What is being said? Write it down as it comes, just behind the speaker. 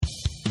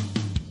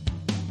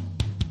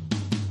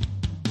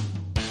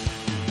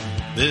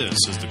This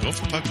is the Go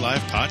for Puck Live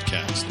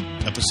podcast,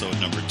 episode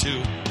number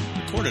 2,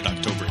 recorded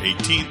October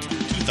 18th,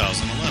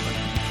 2011.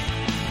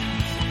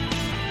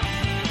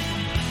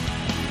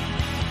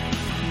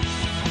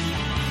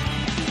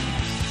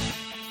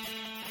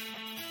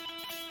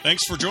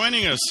 Thanks for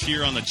joining us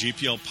here on the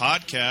GPL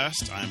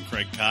podcast. I'm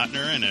Craig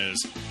Cotner, and as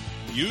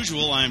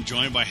usual, I'm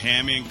joined by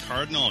Hammy and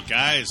Cardinal.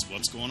 Guys,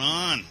 what's going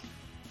on?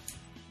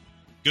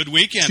 Good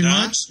weekend, Too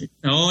huh? much?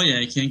 Oh,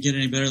 yeah, you can't get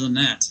any better than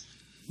that.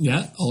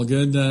 Yeah, all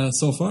good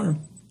so far.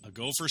 A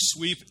Gopher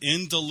sweep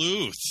in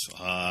Duluth.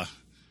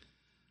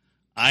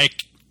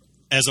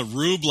 As a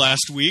rube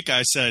last week,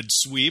 I said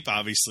sweep.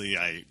 Obviously,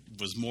 I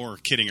was more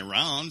kidding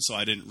around, so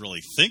I didn't really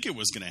think it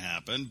was going to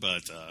happen,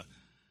 but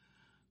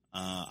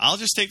I'll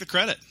just take the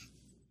credit.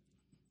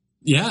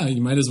 Yeah,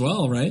 you might as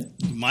well, right?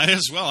 Might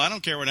as well. I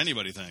don't care what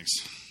anybody thinks.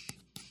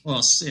 Well,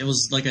 it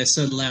was, like I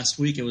said last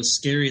week, it was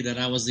scary that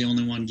I was the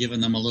only one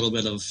giving them a little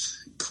bit of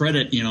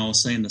credit,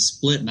 saying the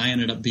split, and I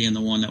ended up being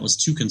the one that was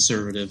too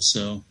conservative.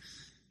 So,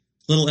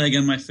 little egg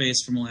on my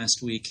face from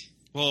last week.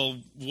 Well,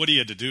 what do you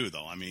have to do,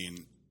 though? I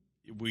mean,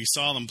 we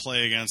saw them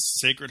play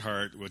against Sacred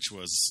Heart, which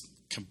was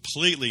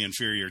completely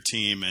inferior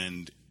team,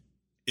 and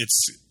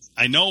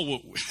I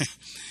know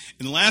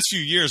in the last few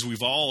years,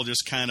 we've all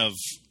just kind of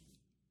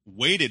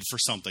waited for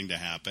something to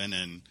happen,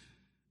 and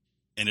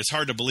it's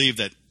hard to believe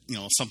that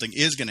something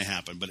is going to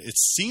happen. But it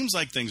seems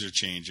like things are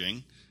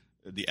changing.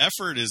 The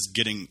effort is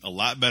getting a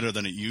lot better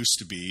than it used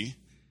to be.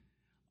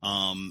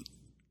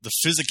 The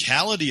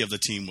physicality of the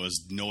team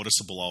was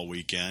noticeable all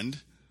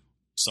weekend.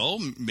 So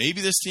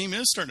maybe this team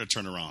is starting to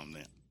turn around.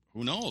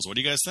 Who knows? What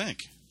do you guys think?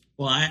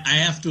 Well, I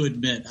have to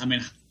admit, and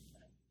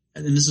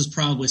this is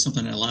probably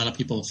something that a lot of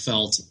people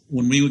felt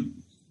when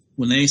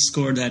they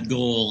scored that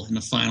goal in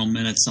the final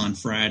minutes on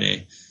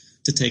Friday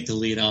to take the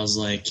lead. I was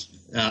like,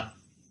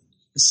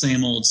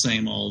 same old.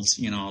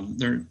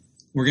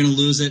 We're going to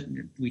lose it.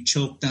 We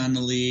choked on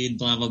the lead,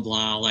 blah, blah,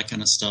 blah, all that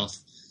kind of stuff.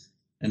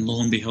 And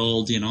lo and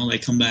behold, they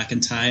come back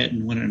and tie it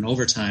and win it in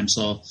overtime.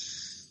 So,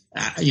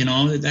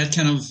 that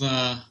kind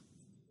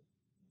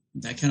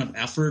of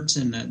effort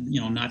and that,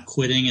 not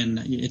quitting, and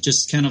it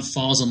just kind of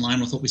falls in line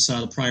with what we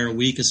saw the prior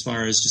week as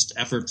far as just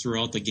effort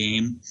throughout the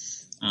game.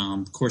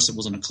 Of course, it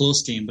wasn't a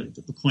close game, but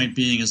the point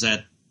being is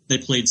that they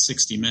played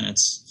 60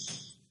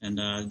 minutes, and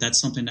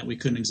that's something that we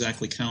couldn't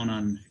exactly count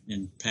on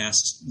in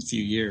past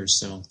few years.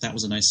 So that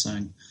was a nice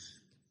sign.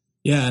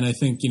 Yeah, and I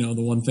think, the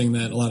one thing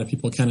that a lot of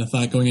people kind of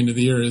thought going into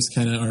the year is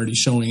kind of already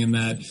showing in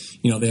that,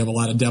 they have a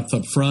lot of depth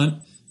up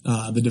front.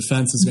 The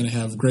defense is going to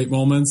have great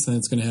moments, and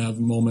it's going to have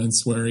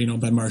moments where,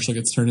 Ben Marshall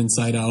gets turned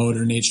inside out,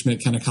 or Nate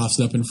Schmidt kind of coughs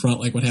it up in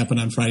front like what happened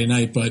on Friday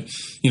night. But,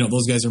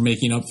 those guys are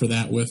making up for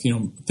that with,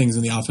 things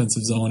in the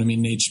offensive zone. I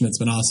mean, Nate Schmidt's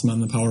been awesome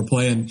on the power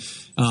play, and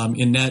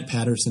in net,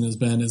 Patterson has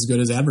been as good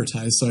as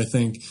advertised. So I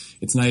think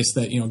it's nice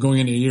that, going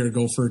into a year,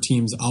 Gopher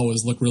teams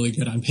always look really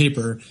good on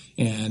paper.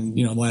 And,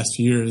 the last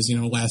few years,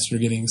 last year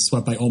getting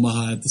swept by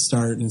Omaha at the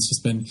start, and it's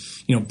just been,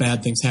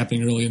 bad things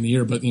happening early in the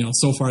year. But,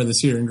 so far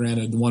this year, and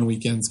granted, the one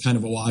weekend's kind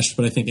of a wash,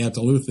 but I think at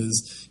Duluth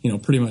is,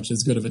 pretty much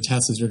as good of a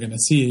test as you're going to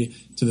see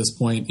to this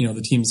point.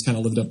 The team's kind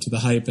of lived up to the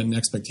hype and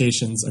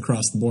expectations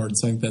across the board.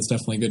 So I think that's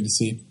definitely good to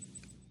see.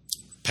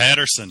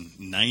 Patterson,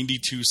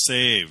 92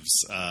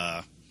 saves.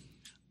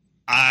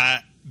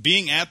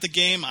 Being at the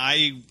game,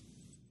 I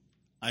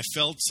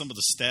felt some of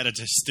the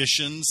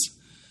statisticians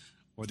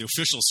or the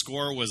official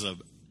score was a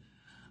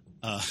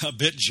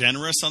bit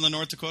generous on the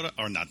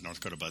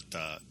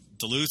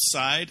Duluth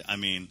side. I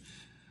mean,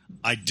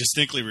 I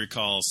distinctly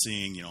recall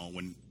seeing,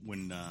 when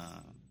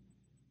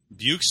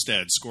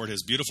Bukestad scored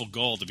his beautiful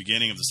goal at the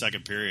beginning of the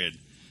second period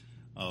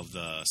of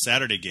the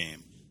Saturday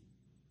game,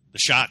 the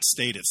shot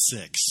stayed at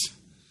 6.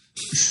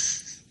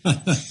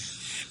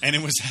 And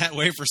it was that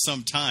way for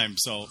some time.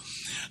 So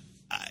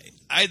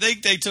I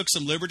think they took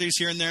some liberties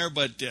here and there,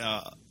 but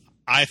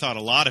I thought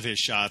a lot of his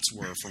shots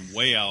were from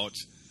way out,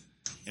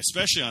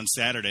 especially on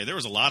Saturday. There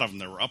was a lot of them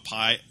that were up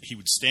high. He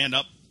would stand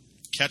up,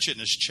 catch it in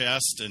his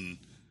chest, and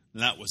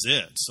that was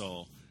it.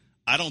 So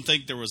I don't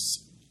think there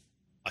was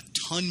a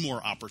ton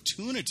more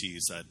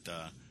opportunities that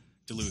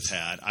Duluth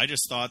had. I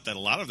just thought that a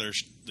lot of their,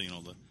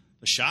 the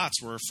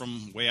shots were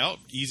from way out,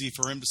 easy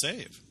for him to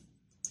save.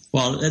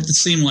 Well, it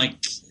seemed like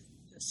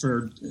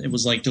it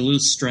was like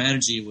Duluth's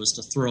strategy was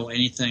to throw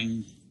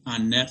anything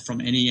on net from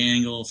any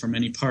angle, from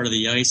any part of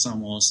the ice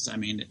almost. I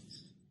mean,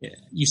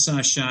 you saw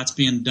shots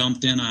being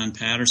dumped in on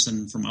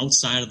Patterson from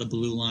outside of the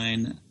blue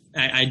line.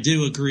 I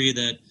do agree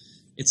that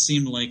it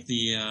seemed like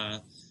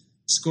the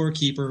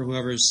scorekeeper,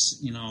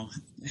 whoever's,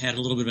 had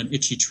a little bit of an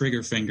itchy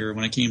trigger finger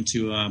when it came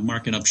to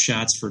marking up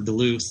shots for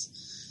Duluth.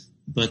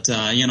 But,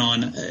 and I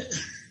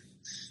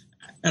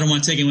don't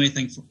want to take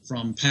anything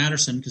from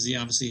Patterson because he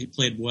obviously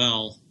played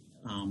well.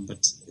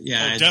 But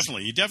yeah, he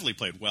definitely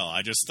played well.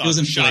 I just thought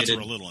the shots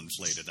were a little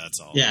inflated. That's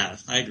all. Yeah,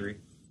 I agree.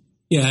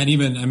 Yeah, and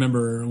even I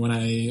remember when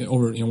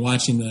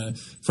watching the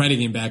Friday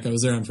game back, I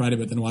was there on Friday,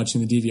 but then watching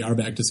the DVR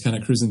back, just kind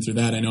of cruising through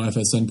that. I know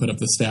FSN put up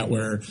the stat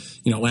where,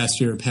 last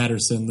year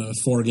Patterson, the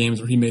 4 games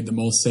where he made the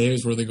most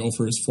saves were the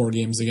Gophers' 4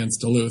 games against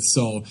Duluth.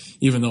 So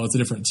even though it's a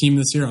different team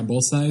this year on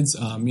both sides,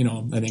 I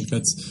think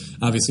that's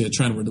obviously a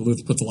trend where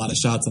Duluth puts a lot of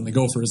shots on the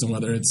Gophers, and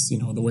whether it's,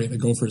 the way the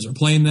Gophers are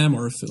playing them,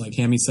 or if, like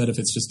Hammy said, if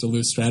it's just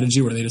Duluth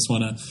strategy where they just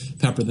want to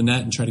pepper the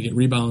net and try to get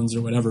rebounds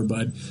or whatever.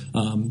 But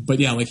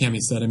yeah, like Hammy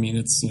said,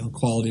 it's,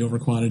 quality over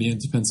quantity, and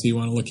it depends how you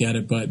want to look at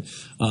it. But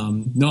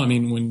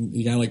when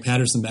you got like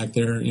Patterson back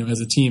there, as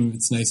a team,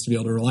 it's nice to be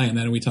able to rely on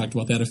that. And we talked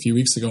about that a few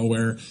weeks ago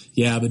where,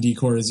 yeah, the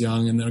D-core is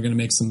young and they're going to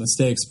make some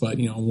mistakes, but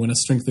when a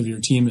strength of your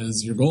team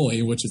is your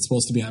goalie, which it's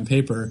supposed to be on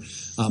paper,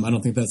 I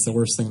don't think that's the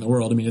worst thing in the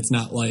world. It's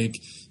not like,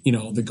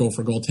 the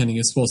Gopher goaltending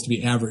is supposed to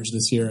be average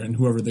this year, and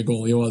whoever the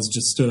goalie was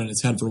just stood on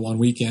his head for one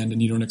weekend,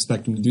 and you don't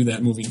expect him to do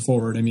that moving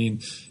forward.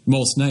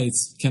 Most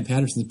nights, Kent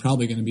Patterson's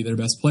probably going to be their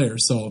best player,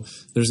 so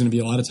there's going to be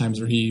a lot of times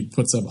where he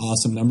puts up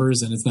awesome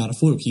numbers, and it's not a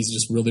fluke. He's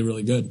just really,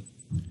 really good.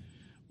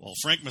 Well,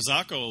 Frank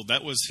Mazzacco,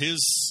 that was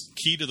his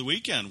key to the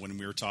weekend when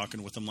we were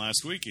talking with him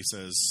last week. He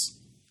says,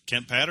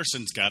 Kent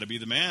Patterson's got to be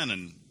the man,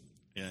 and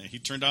he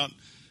turned out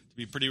to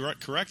be pretty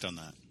correct on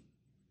that.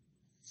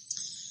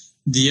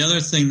 The other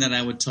thing that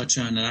I would touch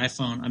on that I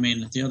found,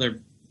 the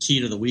other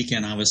key to the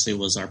weekend obviously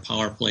was our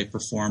power play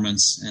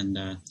performance.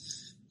 And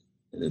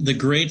the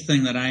great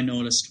thing that I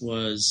noticed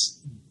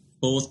was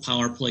both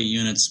power play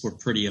units were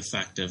pretty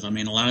effective. A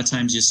lot of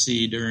times you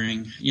see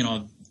during,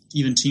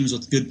 even teams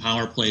with good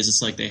power plays,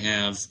 it's like they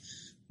have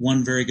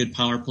one very good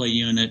power play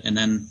unit, and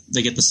then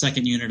they get the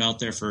second unit out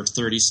there for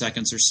 30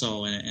 seconds or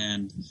so,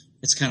 and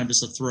it's kind of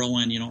just a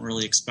throw-in. You don't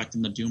really expect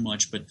them to do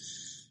much, but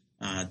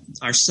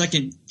our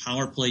second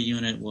power play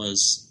unit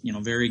was,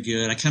 very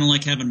good. I kind of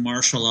like having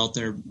Marshall out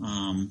there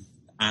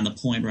on the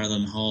point rather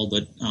than Hull,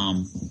 but,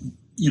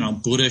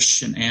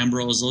 Budish and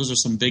Ambrose, those are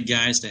some big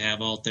guys to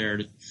have out there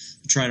to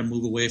try to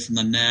move away from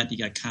the net. You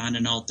got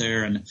Condon out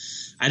there, and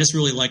I just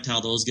really liked how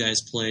those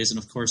guys plays. And,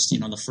 of course,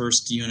 the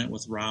first unit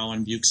with Rao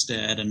and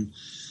Bukestad and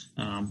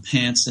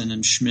Hansen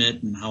and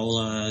Schmidt and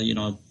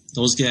Howla,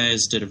 those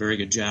guys did a very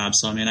good job.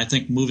 So, I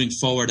think moving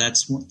forward,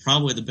 that's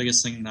probably the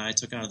biggest thing that I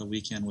took out of the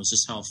weekend was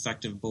just how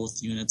effective both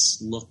units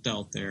looked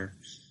out there.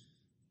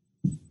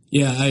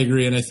 Yeah, I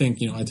agree. And I think,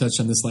 I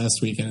touched on this last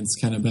week, and it's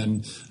kind of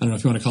been, I don't know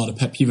if you want to call it a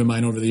pet peeve of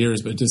mine over the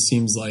years, but it just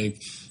seems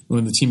like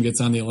when the team gets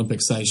on the Olympic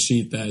size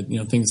sheet that,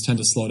 things tend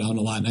to slow down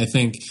a lot. And I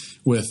think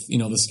with,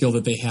 the skill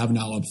that they have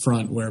now up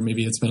front, where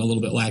maybe it's been a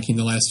little bit lacking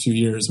the last few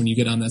years, when you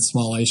get on that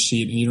small ice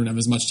sheet and you don't have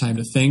as much time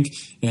to think,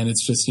 and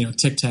it's just,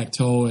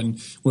 tic-tac-toe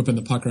and whipping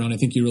the puck around. I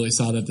think you really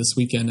saw that this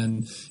weekend,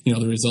 and,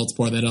 the results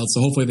bore that out.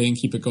 So hopefully they can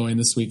keep it going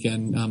this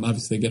weekend.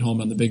 Obviously they get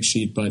home on the big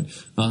sheet, but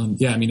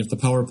if the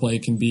power play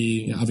can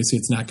be, obviously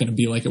it's not going to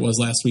be like it was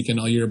last weekend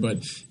all year,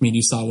 but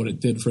you saw what it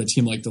did for a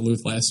team like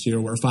Duluth last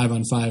year, where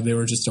 5-on-5 they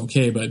were just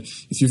okay. But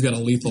if you've got a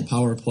lethal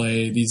power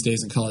play these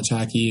days in college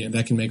hockey, and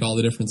that can make all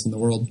the difference in the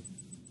world.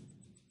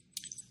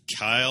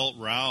 Kyle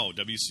Rao,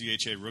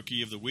 WCHA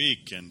Rookie of the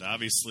Week, and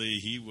obviously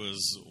he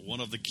was one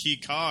of the key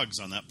cogs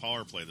on that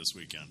power play this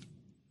weekend.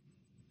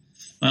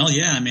 Well,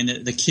 yeah,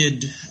 the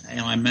kid,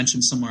 I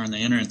mentioned somewhere on the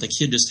internet, the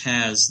kid just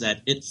has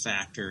that it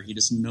factor. He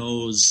just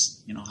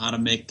knows, how to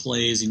make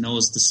plays. He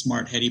knows the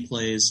smart, heady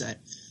plays. That,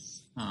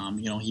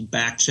 he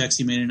back checks.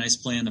 He made a nice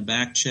play on the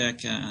back check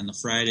on the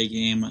Friday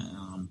game.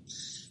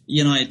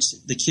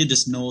 The kid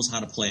just knows how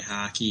to play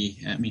hockey.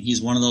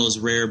 He's one of those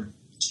rare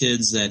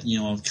kids that,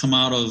 come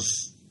out of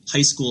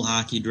high school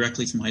hockey,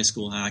 directly from high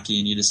school hockey,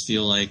 and you just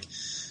feel like,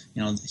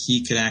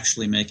 he could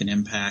actually make an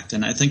impact.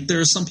 And I think there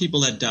are some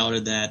people that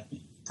doubted that,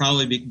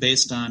 probably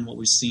based on what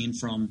we've seen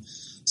from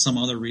some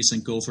other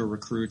recent Gopher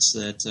recruits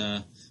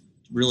that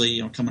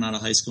really, coming out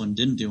of high school and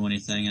didn't do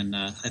anything. And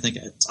I think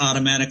it's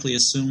automatically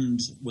assumed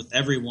with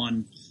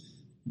everyone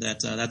that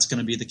that's going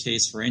to be the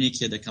case for any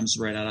kid that comes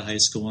right out of high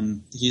school.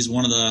 And he's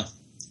one of the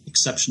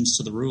exceptions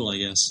to the rule, I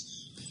guess.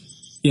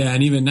 Yeah,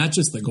 and even not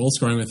just the goal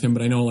scoring with him,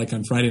 but I know like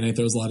on Friday night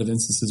there was a lot of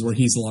instances where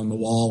he's along the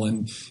wall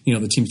and,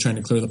 the team's trying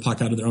to clear the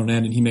puck out of their own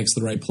end and he makes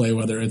the right play,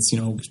 whether it's,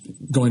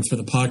 going for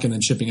the puck and then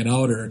chipping it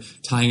out or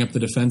tying up the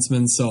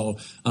defenseman. So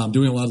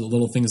doing a lot of the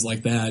little things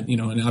like that,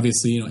 and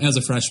obviously, as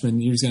a freshman,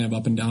 you're going to have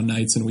up and down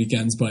nights and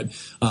weekends, but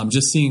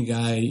just seeing a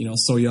guy,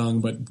 so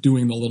young, but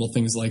doing the little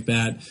things like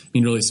that,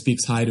 really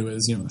speaks high to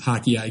his,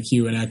 hockey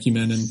IQ and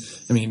acumen.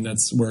 And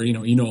that's where,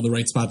 the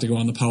right spot to go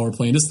on the power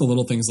play and just the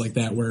little things like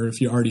that, where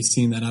if you're already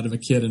seeing that out of a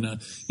kid in a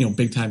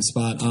big time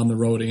spot on the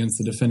road against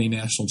the defending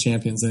national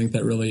champions, I think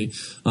that really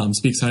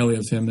speaks highly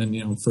of him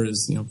and for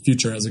his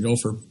future as a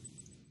Gopher.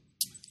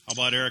 How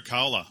about Eric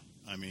Howla?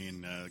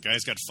 The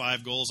guy's got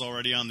 5 goals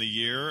already on the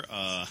year.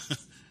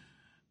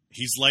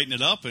 He's lighting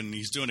it up and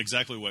he's doing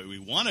exactly what we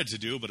wanted to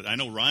do. But I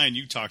know Ryan,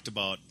 you talked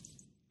about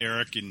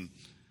Eric and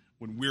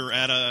when we were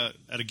at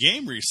a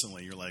game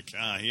recently, you're like,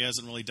 he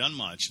hasn't really done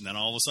much, and then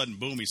all of a sudden,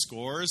 boom, he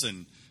scores,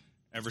 and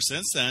ever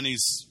since then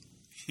he's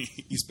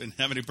been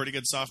having a pretty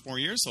good sophomore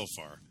year so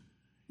far.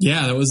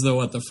 Yeah, that was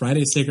the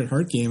Friday Sacred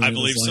Heart game. I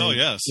believe so,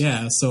 yes.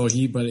 Yeah,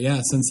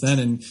 since then,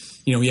 and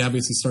he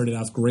obviously started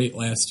off great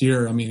last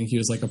year. I mean, he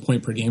was like a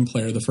point per game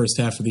player the first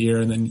half of the year,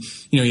 and then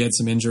he had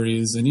some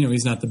injuries, and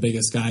he's not the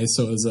biggest guy.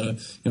 So as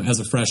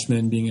a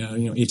freshman, being a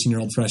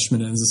 18-year-old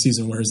freshman, and as the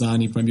season wears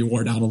on, he maybe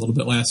wore down a little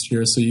bit last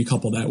year. So you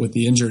couple that with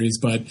the injuries,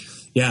 but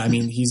yeah, I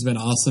mean, he's been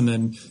awesome,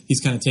 and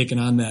he's kind of taken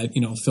on that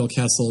Phil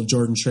Kessel,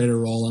 Jordan Schrader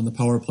role on the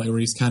power play, where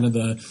he's kind of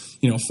the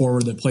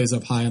forward that plays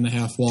up high on the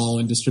half wall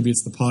and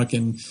distributes the puck.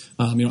 And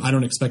I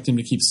don't expect him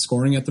to keep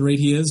scoring at the rate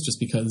he is, just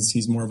because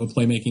he's more of a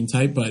playmaking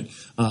type. But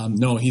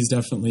no, he's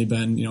definitely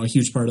been a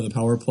huge part of the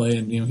power play,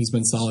 and he's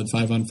been solid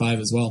 5-on-5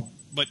 as well.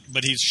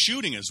 But he's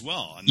shooting as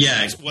well. And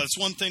yeah, that's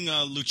one thing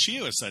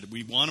Lucia has said.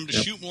 We want him to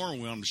shoot more. We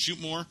want him to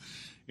shoot more.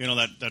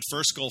 That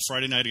first goal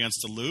Friday night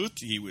against Duluth,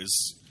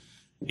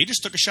 he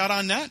just took a shot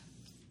on net.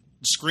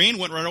 Screen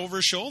went right over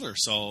his shoulder,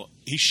 so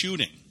he's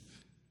shooting.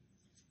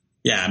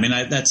 Yeah, I mean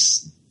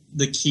that's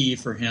the key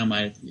for him.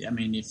 I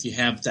mean, if you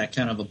have that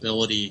kind of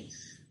ability,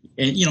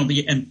 and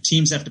and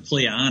teams have to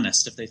play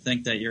honest. If they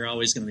think that you're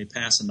always going to be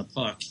passing the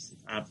puck,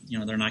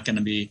 they're not going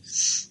to be,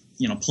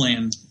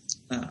 playing.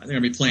 They're going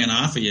to be playing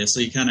off of you.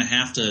 So you kind of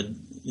have to,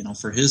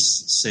 for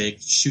his sake,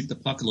 shoot the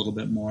puck a little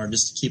bit more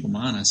just to keep him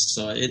honest.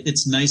 So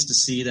it's nice to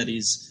see that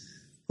he's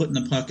putting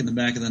the puck in the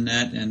back of the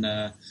net, and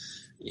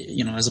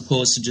as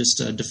opposed to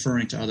just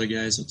deferring to other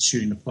guys with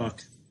shooting the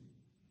puck.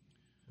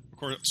 Of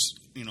course,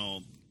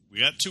 we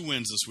got 2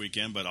 wins this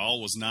weekend, but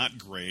all was not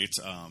great.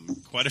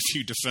 Quite a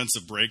few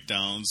defensive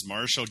breakdowns.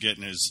 Marshall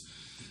getting his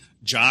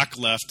jock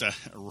left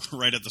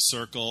right at the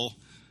circle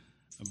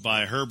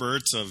by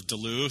Herberts of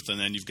Duluth, and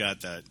then you've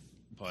got that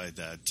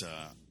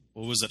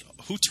what was it?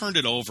 Who turned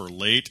it over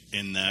late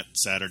in that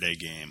Saturday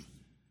game?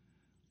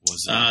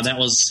 Was it that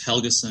was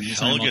Helgeson.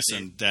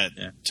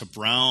 To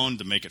Brown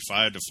to make it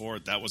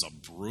 5-4. That was a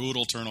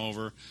brutal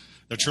turnover.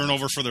 The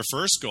turnover for their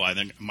first goal, I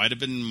think, might have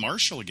been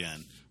Marshall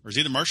again, or it was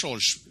either Marshall or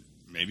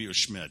maybe it was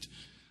Schmidt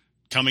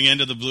coming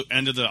into the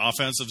end of the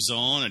offensive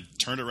zone and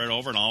turned it right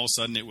over, and all of a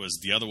sudden it was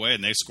the other way,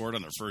 and they scored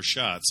on their first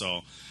shot.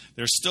 So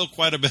there's still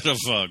quite a bit of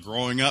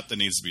growing up that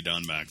needs to be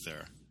done back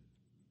there.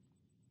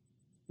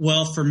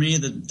 Well, for me,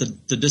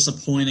 the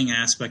disappointing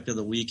aspect of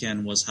the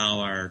weekend was how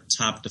our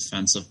top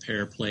defensive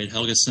pair played.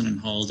 Helgeson and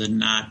Hull did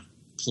not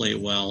play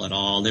well at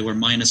all. They were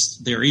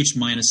each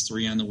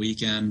 -3 on the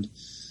weekend.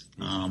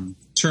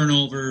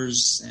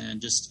 Turnovers,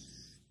 and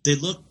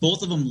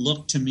both of them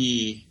looked to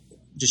me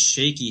just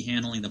shaky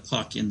handling the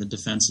puck in the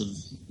defensive,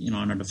 in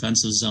our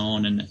defensive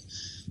zone. And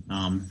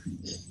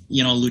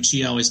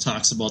Lucia always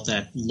talks about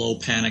that low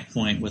panic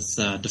point with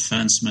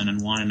defensemen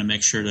and wanting to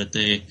make sure that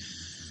they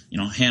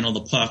handle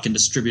the puck and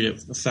distribute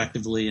it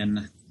effectively.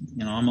 And,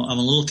 I'm a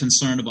little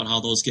concerned about how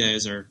those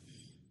guys are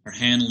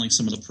handling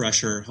some of the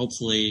pressure.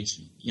 Hopefully,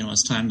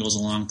 as time goes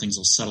along, things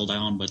will settle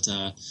down. But,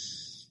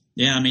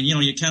 yeah, I mean,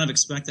 you kind of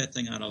expect that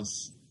thing out of,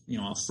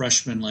 a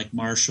freshman like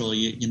Marshall.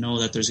 You know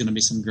that there's going to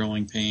be some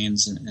growing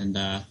pains. And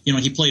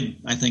he played,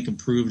 I think,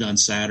 improved on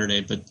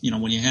Saturday. But,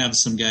 when you have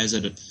some guys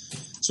that,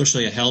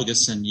 especially a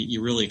Helgeson,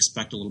 you really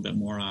expect a little bit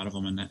more out of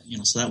them. And,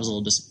 so that was a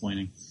little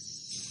disappointing.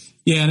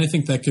 Yeah, and I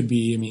think that could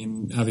be,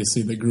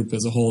 obviously the group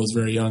as a whole is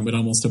very young, but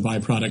almost a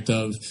byproduct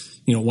of,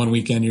 one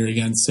weekend you're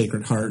against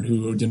Sacred Heart,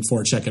 who didn't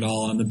forecheck at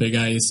all on the big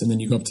ice, and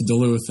then you go up to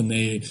Duluth, and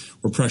they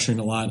were pressuring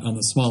a lot on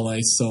the small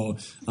ice. So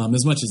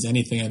as much as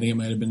anything, I think it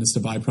might have been just a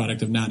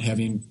byproduct of not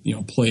having,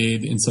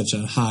 played in such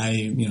a high,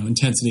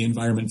 intensity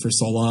environment for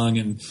so long.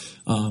 And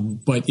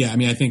but yeah,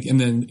 I think, and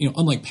then,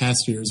 unlike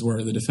past years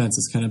where the defense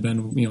has kind of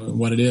been,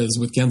 what it is,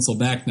 with Gensel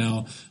back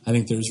now, I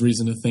think there's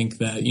reason to think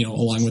that,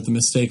 along with the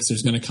mistakes,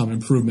 there's going to come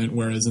improvement.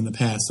 Whereas in the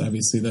past,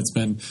 obviously, that's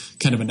been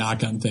kind of a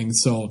knock on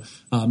things. So,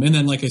 and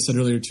then, like I said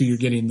earlier, too, you're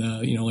getting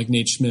the, like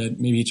Nate Schmidt,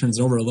 maybe he turns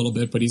it over a little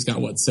bit, but he's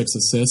got, 6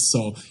 assists.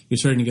 So you're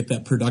starting to get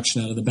that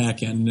production out of the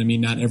back end.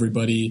 Not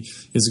everybody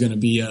is going to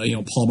be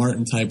a, Paul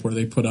Martin type where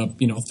they put up,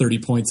 30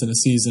 points in a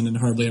season and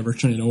hardly ever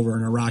turn it over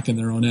and are rocking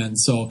their own end.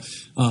 So,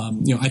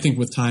 I think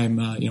with time,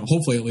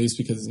 hopefully at least,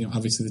 because,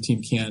 obviously the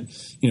team can't,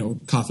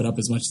 cough it up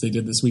as much as they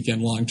did this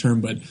weekend long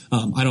term, but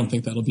I don't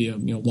think that'll be a,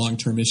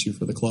 long-term issue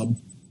for the club.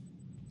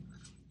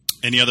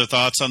 Any other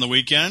thoughts on the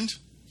weekend?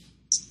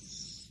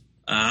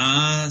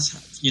 I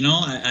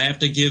have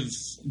to give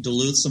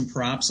Duluth some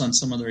props on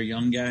some of their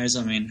young guys.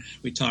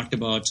 We talked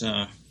about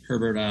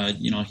Herbert.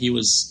 He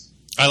was.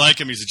 I like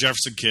him. He's a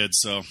Jefferson kid,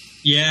 so.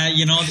 Yeah,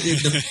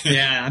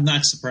 yeah, I'm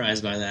not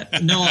surprised by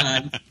that. No,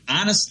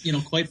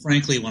 quite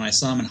frankly, when I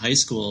saw him in high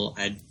school,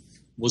 I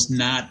was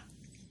not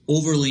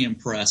overly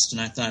impressed,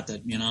 and I thought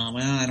that,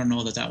 I don't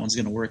know that one's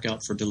going to work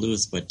out for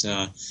Duluth, but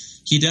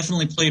he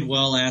definitely played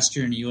well last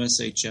year in the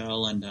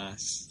USHL, and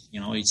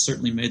he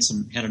certainly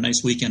had a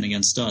nice weekend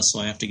against us, so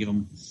I have to give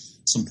him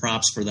some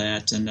props for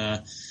that. And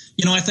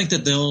I think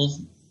that they'll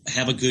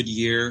have a good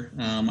year.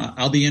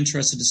 I'll be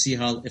interested to see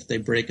if they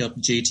break up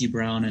JT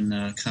Brown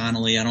and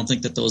Connolly. I don't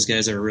think that those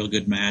guys are a real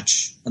good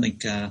match. I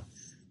think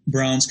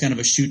Brown's kind of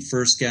a shoot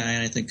first guy,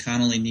 and I think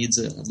Connolly needs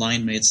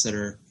line mates that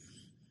are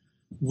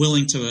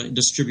willing to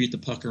distribute the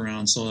puck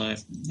around. So I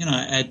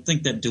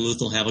think that Duluth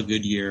will have a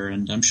good year,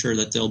 and I'm sure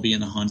that they'll be in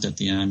the hunt at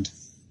the end.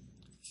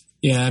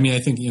 Yeah, I mean, I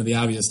think, the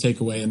obvious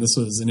takeaway, and this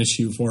was an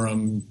issue for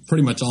them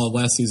pretty much all of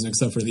last season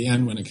except for the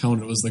end when it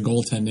counted, was the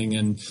goaltending.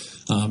 And,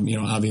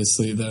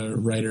 obviously the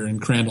Ryder and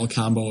Crandall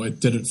combo, it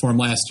did it for them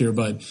last year.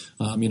 But,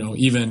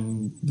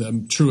 even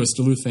the truest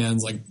Duluth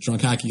fans, like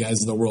drunk hockey guys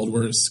of the world,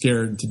 were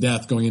scared to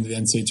death going into the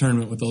NCAA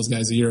tournament with those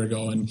guys a year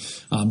ago. And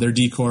their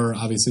D-core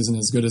obviously isn't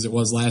as good as it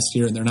was last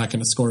year, and they're not going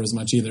to score as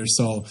much either.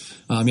 So,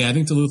 I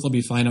think Duluth will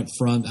be fine up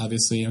front.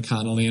 Obviously,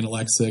 Connolly and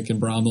Alexic and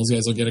Brown, those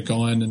guys will get it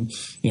going. And,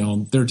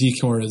 their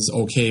D-core is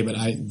okay, but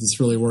I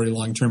just really worry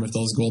long term if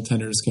those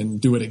goaltenders can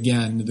do it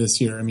again this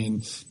year. I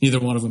mean,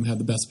 neither one of them had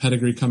the best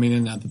pedigree coming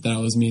in. Not that that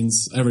always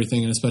means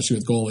everything, and especially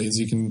with goalies,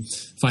 you can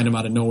find them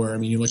out of nowhere. I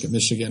mean, you look at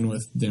Michigan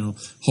with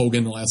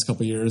Hogan the last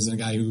couple of years, and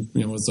a guy who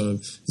was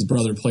his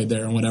brother played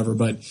there and whatever.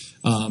 But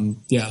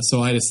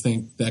so I just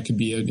think that could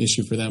be an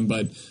issue for them.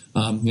 But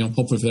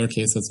hopefully for their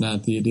case, that's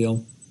not the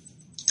deal.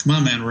 Come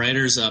on, man!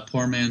 Ryder's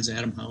poor man's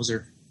Adam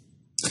Hauser.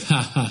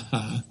 Ha ha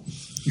ha.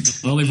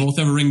 Well, they both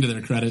have a ring to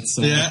their credit.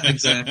 So. Yeah,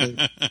 exactly.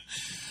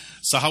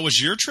 So how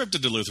was your trip to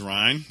Duluth,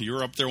 Ryan? You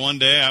were up there one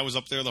day. I was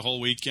up there the whole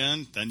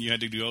weekend. Then you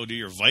had to go do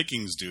your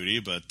Vikings duty.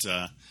 But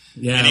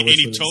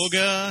any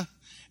toga,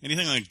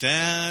 anything like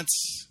that?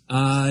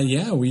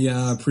 We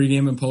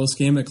pregame and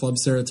postgame at Club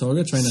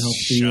Saratoga, trying to help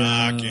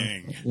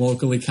the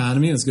local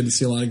economy. It's good to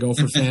see a lot of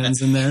Gopher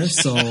fans in there.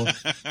 So,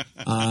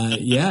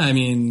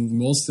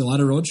 a lot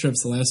of road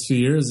trips the last few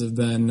years have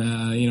been,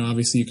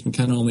 obviously you can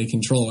kind of only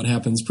control what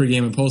happens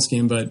pregame and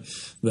postgame, but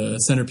the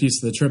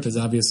centerpiece of the trip is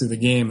obviously the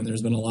game. And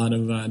there's been a lot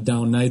of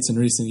down nights in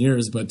recent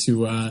years, but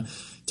to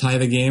tie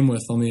the game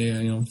with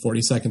only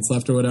 40 seconds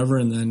left or whatever,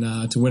 and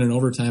then to win in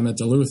overtime at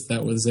Duluth,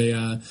 that was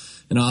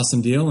an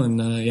awesome deal.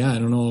 And I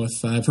don't know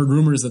if I've heard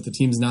rumors that the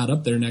team's not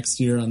up there next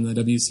year on the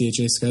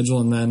WCHA schedule,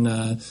 and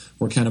then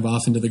we're kind of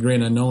off into the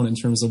great unknown in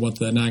terms of what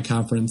the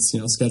non-conference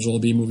schedule will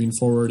be moving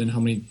forward, and how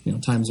many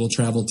times we'll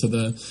travel to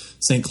the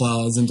St.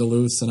 Clouds and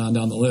Duluth and on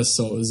down the list.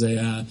 So it was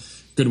a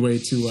good way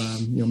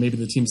to maybe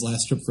the team's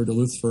last trip for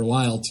Duluth for a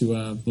while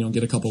to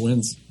get a couple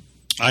wins.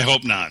 I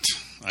hope not.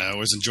 I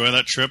always enjoy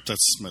that trip.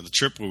 That's the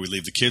trip where we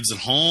leave the kids at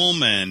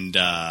home and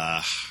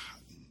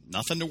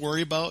nothing to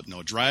worry about,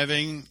 no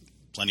driving,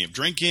 plenty of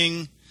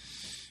drinking.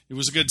 It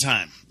was a good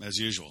time, as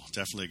usual.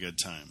 Definitely a good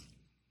time.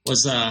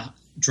 Was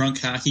drunk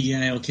hockey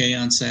guy okay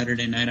on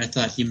Saturday night? I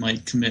thought he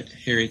might commit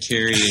Harry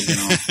Carey,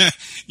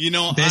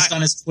 based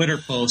on his Twitter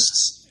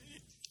posts.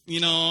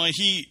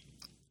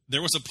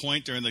 There was a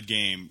point during the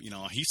game,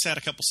 he sat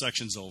a couple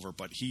sections over,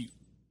 but he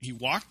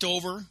walked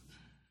over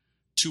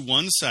to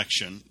one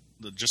section,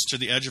 just to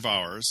the edge of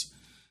ours.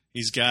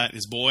 He's got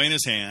his boy in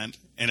his hand,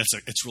 and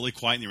it's really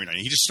quiet in the arena.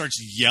 He just starts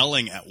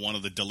yelling at one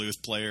of the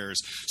Duluth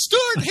players,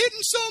 "Start hitting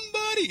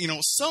somebody!"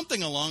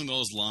 Something along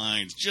those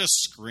lines, just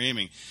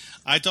screaming.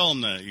 I told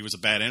him that he was a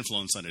bad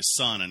influence on his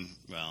son, and,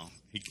 well,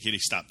 he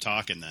stopped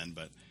talking then,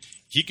 but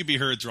he could be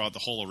heard throughout the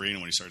whole arena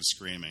when he started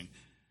screaming.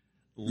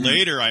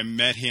 Later, I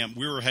met him.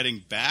 We were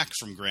heading back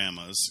from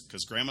Grandma's,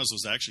 because Grandma's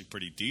was actually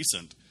pretty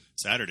decent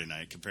Saturday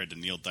night compared to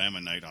Neil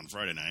Diamond night on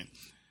Friday night.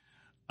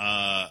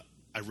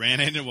 I ran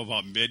into him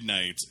about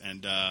midnight,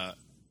 and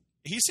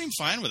he seemed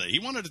fine with it. He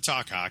wanted to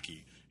talk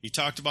hockey. He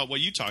talked about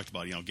what you talked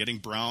about, getting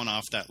Brown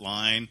off that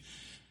line,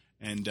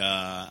 and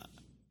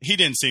he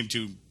didn't seem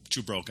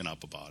too broken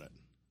up about it.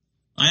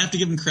 I have to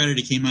give him credit.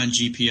 He came on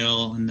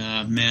GPL and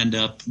manned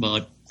up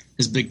about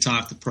his big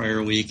talk the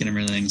prior week and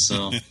everything.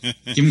 So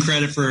give him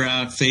credit for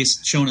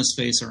showing his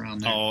face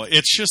around there. Oh,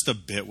 it's just a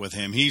bit with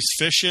him. He's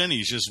fishing.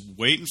 He's just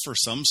waiting for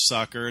some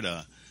sucker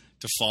to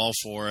fall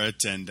for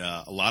it, and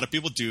a lot of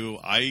people do.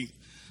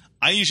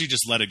 I usually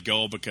just let it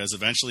go because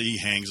eventually he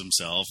hangs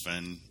himself,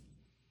 and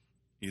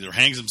either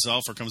hangs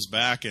himself or comes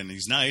back and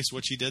he's nice,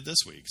 which he did this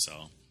week.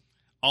 So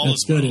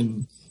that's good.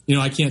 And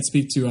I can't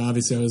speak to,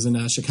 obviously I was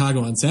in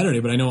Chicago on Saturday,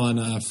 but I know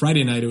on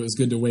Friday night it was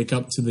good to wake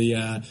up to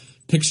the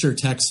picture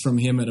text from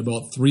him at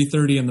about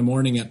 3:30 in the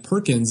morning at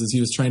Perkins as he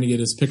was trying to get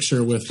his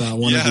picture with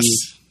one of the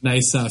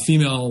nice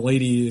female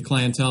lady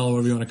clientele,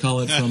 whatever you want to call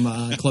it, from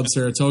Club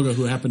Saratoga,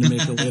 who happened to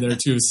make her way there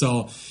too.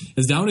 So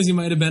as down as he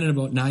might have been at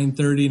about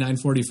 9:30,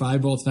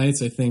 9:45 both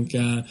nights, I think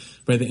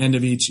by the end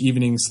of each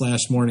evening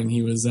 / morning,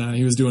 he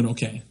was doing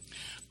okay.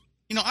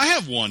 I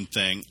have one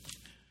thing.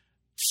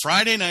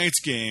 Friday night's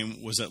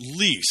game was at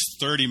least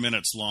 30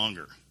 minutes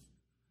longer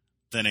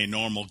than a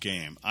normal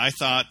game. I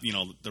thought,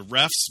 the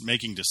refs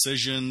making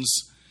decisions,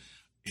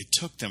 it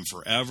took them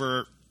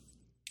forever.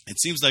 It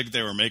seems like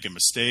they were making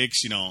mistakes.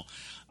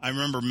 I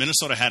remember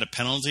Minnesota had a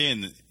penalty,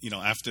 and,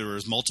 after there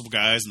was multiple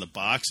guys in the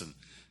box, and,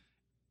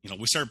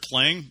 we started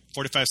playing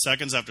 45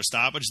 seconds after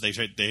stoppage.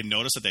 They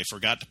noticed that they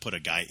forgot to put a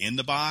guy in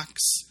the box.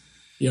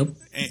 Yep.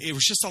 And it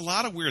was just a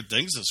lot of weird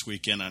things this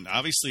weekend, and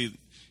obviously,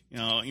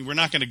 we're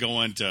not going to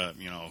go into,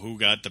 who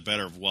got the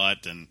better of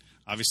what, and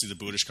obviously the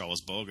Budish call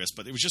was bogus,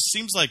 but it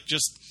seems like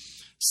just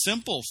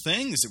simple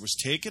things. It was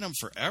taking them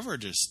forever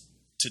just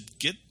to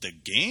get the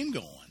game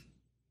going.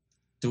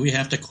 Do we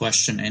have to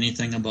question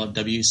anything about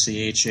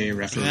WCHA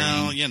refereeing?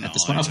 Well, at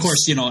this point? Of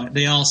course,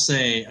 they all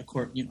say, of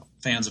course,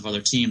 fans of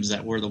other teams,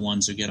 that we're the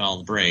ones who get all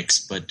the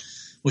breaks,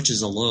 which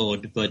is a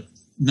load. But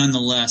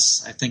nonetheless,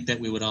 I think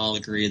that we would all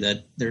agree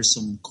that there's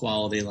some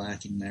quality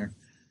lacking there.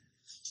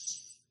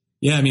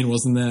 Yeah, I mean,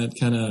 wasn't that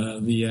kind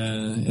of the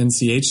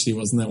NCHC?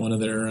 Wasn't that one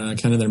of their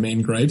kind of their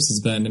main gripes has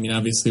been? I mean,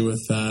 obviously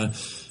with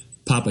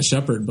Papa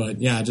Shepard, but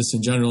yeah, just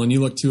in general. And you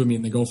look too. I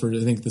mean, the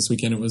Gophers, I think this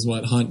weekend it was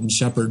Hunt and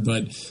Shepard,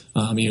 but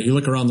you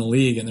look around the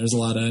league and there's a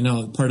lot of. I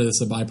know part of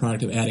this is a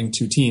byproduct of adding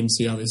two teams,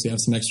 so you obviously have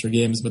some extra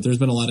games. But there's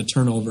been a lot of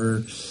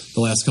turnover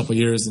the last couple of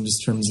years in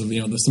just terms of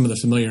some of the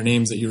familiar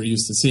names that you were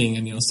used to seeing,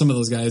 and some of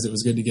those guys it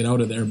was good to get out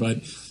of there, but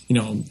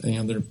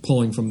they're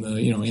pulling from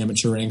the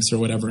amateur ranks or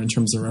whatever in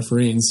terms of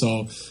refereeing.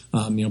 So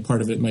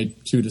part of it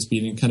might too just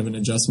be kind of an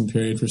adjustment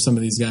period for some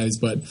of these guys,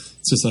 but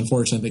it's just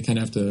unfortunate they kind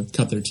of have to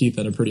cut their teeth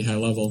at a pretty high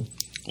level.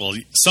 Well,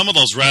 some of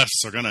those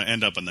refs are going to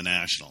end up in the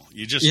national.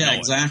 You just know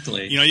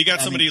exactly. It. You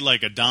got somebody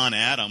like a Don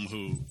Adam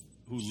who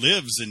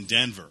lives in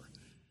Denver.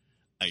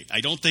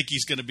 I don't think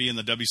he's going to be in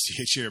the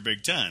WCHA or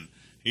Big Ten.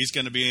 He's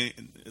going to be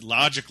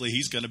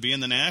he's going to be in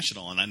the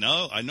national, and I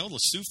know the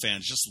Sioux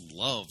fans just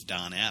love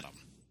Don Adam.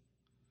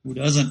 Who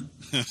doesn't?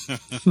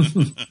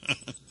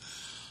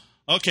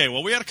 Okay,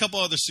 well, we had a couple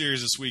other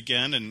series this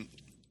weekend, and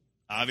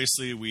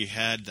obviously we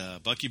had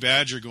Bucky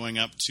Badger going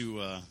up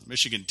to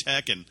Michigan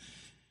Tech and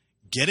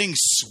getting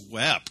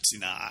swept.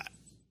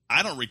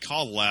 I don't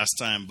recall the last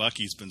time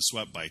Bucky's been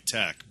swept by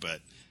Tech,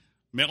 but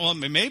maybe in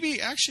the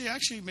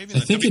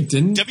it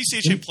didn't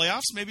WCHA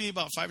playoffs, maybe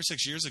about 5 or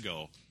 6 years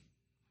ago.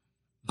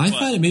 I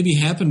thought it maybe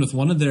happened with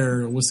one of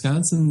their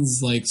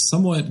Wisconsin's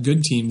somewhat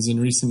good teams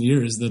in recent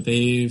years that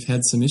they've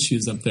had some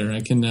issues up there. I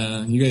can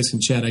you guys can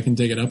chat. I can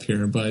dig it up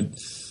here, but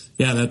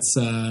yeah, that's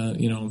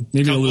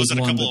maybe we'll lose was it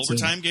a one. Couple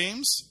overtime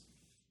games?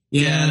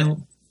 Yeah.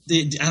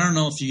 I don't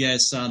know if you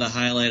guys saw the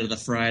highlight of the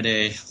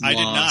Friday loss. I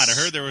did not. I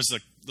heard there was a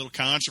little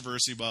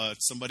controversy about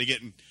somebody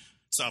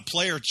a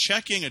player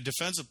checking a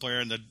defensive player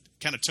and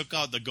kind of took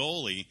out the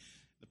goalie.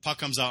 The puck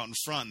comes out in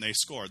front and they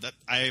scored. That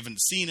I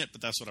haven't seen it,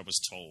 but that's what I was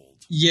told.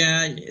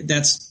 Yeah,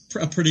 that's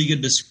a pretty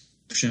good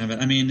description of it.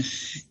 I mean,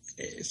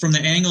 from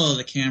the angle of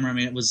the camera,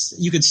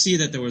 you could see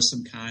that there was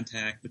some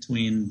contact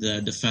between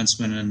the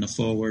defenseman and the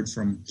forward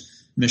from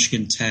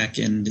Michigan Tech,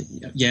 and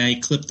yeah,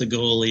 he clipped the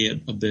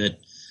goalie a bit.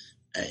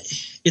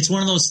 It's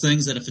one of those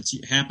things that if it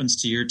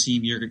happens to your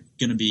team, you're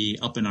going to be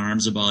up in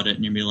arms about it,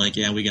 and you'll be like,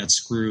 yeah, we got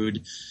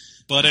screwed.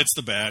 But it's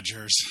the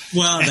Badgers.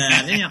 Well,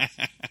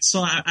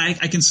 so I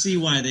can see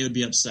why they would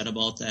be upset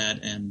about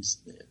that, and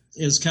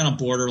it was kind of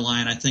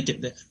borderline. I think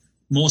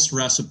most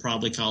refs would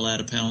probably call that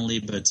a penalty,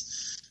 but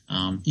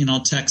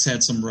Tech's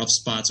had some rough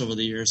spots over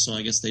the years, so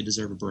I guess they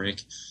deserve a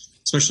break,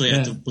 especially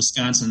at the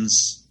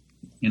Wisconsin's,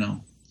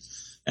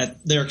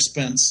 at their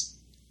expense.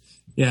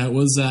 Yeah, it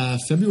was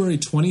February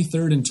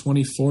 23rd and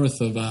 24th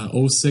of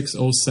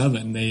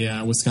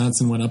 06-07.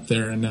 Wisconsin went up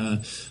there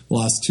and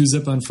lost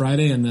 2-0 on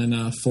Friday and then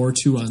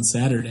 4-2 on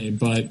Saturday.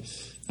 But,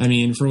 I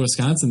mean, for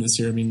Wisconsin this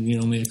year,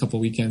 only a couple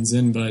weekends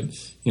in, but,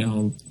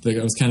 that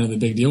was kind of the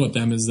big deal with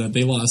them is that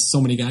they lost so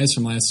many guys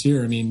from last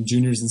year. I mean,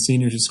 juniors and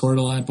seniors who scored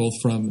a lot, both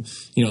from,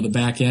 the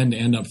back end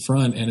and up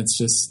front. And it's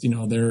just,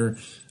 they're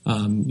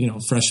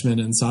freshmen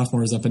and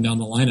sophomores up and down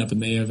the lineup,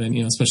 and they haven't,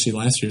 especially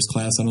last year's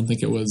class. I don't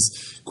think it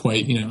was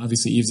quite,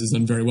 obviously Eves has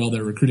done very well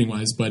there recruiting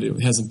wise, but it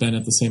hasn't been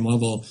at the same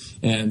level.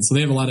 And so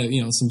they have a lot of,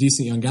 some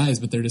decent young guys,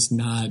 but they're just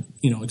not,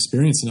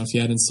 experienced enough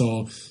yet. And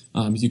so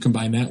you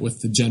combine that with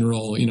the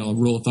general,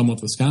 rule of thumb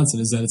with Wisconsin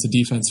is that it's a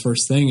defense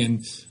first thing.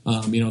 And,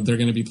 they're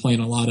going to be playing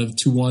a lot of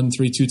 2-1,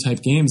 3-2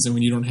 type games. And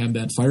when you don't have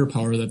that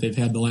firepower that they've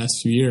had the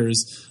last few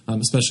years,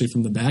 especially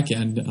from the back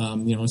end,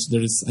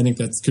 I think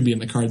that could be in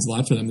the cards a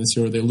lot for them this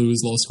year where they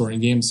lose low scoring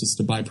games, just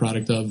a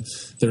byproduct of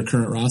their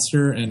current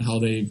roster and how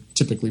they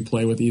typically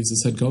play with Eves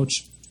as head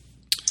coach.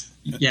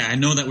 Yeah, I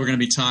know that we're going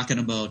to be talking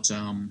about,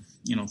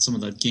 some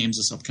of the games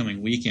this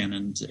upcoming weekend,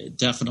 and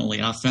definitely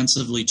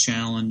offensively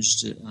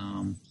challenged.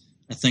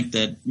 I think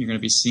that you're going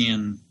to be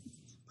seeing,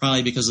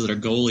 probably because of their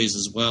goalies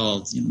as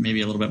well,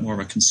 maybe a little bit more of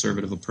a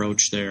conservative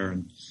approach there.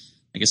 And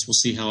I guess we'll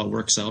see how it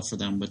works out for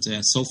them. But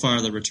so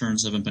far, the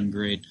returns haven't been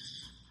great.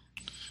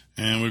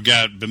 And we've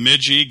got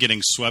Bemidji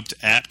getting swept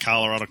at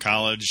Colorado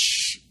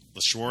College.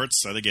 The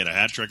Schwartz, I think, had a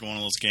hat trick in one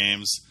of those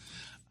games.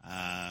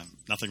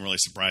 Nothing really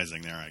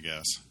surprising there, I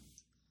guess.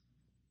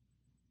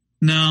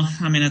 No,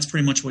 that's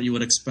pretty much what you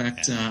would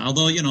expect. Yeah.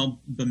 Although,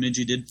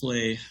 Bemidji did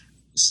play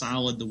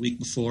solid the week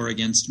before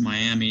against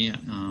Miami.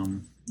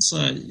 And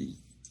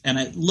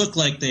it looked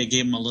like they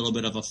gave them a little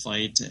bit of a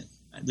fight,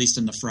 at least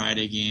in the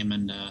Friday game.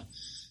 And,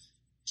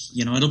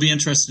 it'll be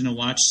interesting to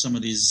watch some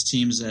of these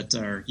teams that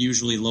are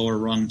usually lower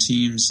rung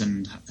teams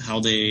and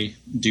how they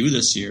do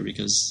this year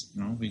because,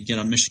 we get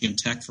a Michigan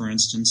Tech, for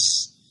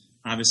instance.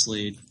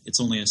 Obviously, it's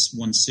only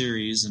one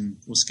series and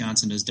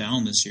Wisconsin is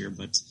down this year,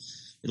 but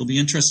it'll be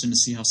interesting to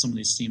see how some of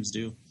these teams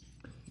do.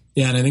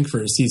 Yeah, and I think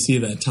for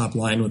CC, that top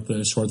line with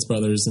the Schwartz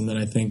brothers, and then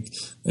I think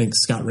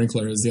Scott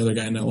Rinkler is the other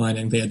guy in that line. I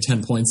think they had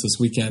 10 points this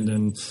weekend,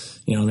 and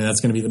that's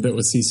going to be the bit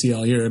with CC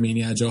all year. I mean,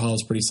 yeah, Joe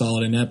Hall's pretty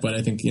solid in net, but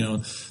I think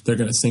they're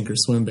going to sink or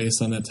swim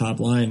based on that top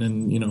line,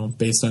 and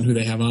based on who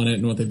they have on it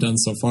and what they've done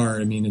so far.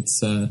 I mean,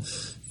 it's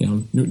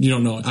you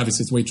don't know.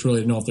 Obviously, it's way too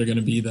early to know if they're going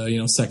to be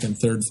the second,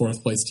 third,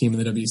 fourth place team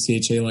in the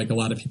WCHA like a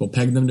lot of people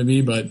peg them to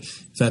be. But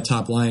if that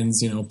top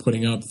line's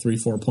putting up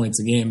 3-4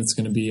 points a game, it's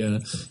going to be a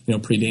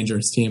pretty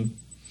dangerous team.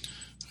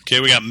 Okay,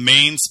 we got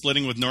Maine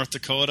splitting with North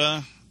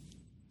Dakota.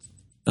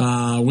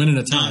 Winning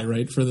a tie,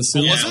 right, for the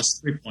Sioux? Yeah, it was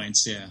 3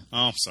 points, yeah.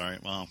 Oh, sorry.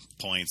 Well,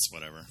 points,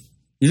 whatever.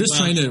 You're just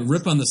trying to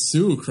rip on the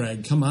Sioux,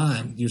 Craig. Come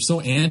on. You're so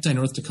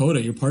anti-North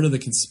Dakota. You're part of the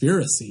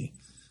conspiracy.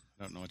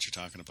 I don't know what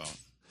you're talking about.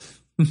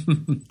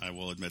 I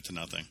will admit to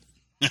nothing.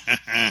 All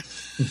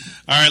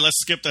right, let's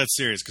skip that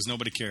series because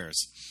nobody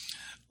cares.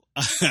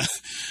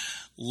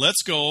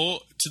 Let's go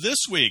to this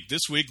week.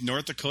 This week,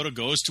 North Dakota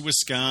goes to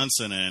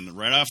Wisconsin, and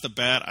right off the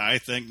bat, I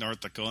think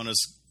North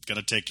Dakota's going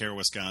to take care of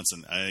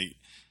Wisconsin.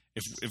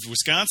 If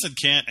Wisconsin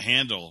can't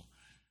handle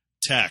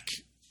Tech,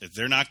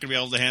 they're not going to be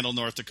able to handle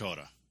North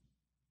Dakota.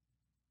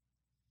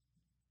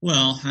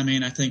 Well, I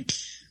mean, I think,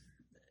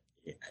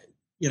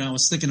 I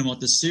was thinking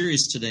about this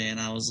series today, and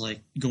I was like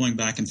going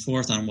back and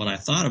forth on what I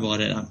thought about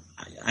it.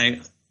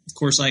 Of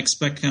course, I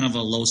expect kind of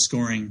a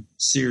low-scoring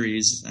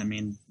series. I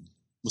mean,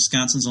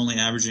 Wisconsin's only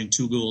averaging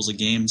 2 goals a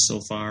game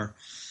so far,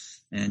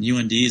 and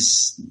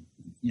UND's,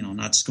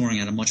 not scoring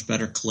at a much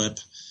better clip.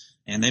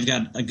 And they've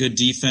got a good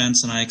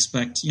defense, and I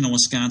expect,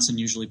 Wisconsin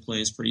usually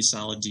plays pretty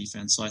solid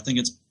defense. So I think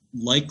it's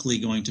likely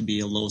going to be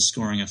a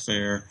low-scoring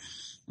affair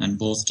in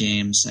both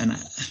games. And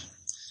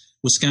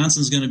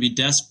Wisconsin's going to be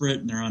desperate,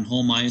 and they're on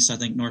home ice. I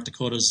think North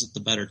Dakota's the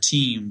better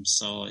team.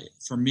 So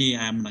for me,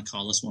 I'm going to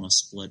call this one a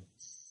split.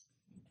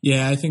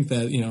 Yeah, I think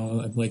that,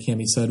 like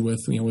Hammy said,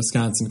 with,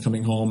 Wisconsin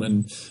coming home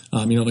and,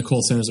 the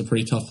Kohl Center is a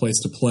pretty tough place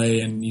to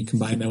play. And you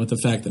combine that with the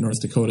fact that North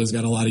Dakota's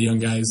got a lot of young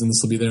guys and this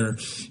will be their,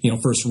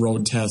 first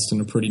road test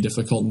in a pretty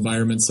difficult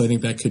environment. So I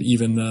think that could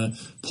even the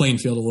playing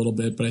field a little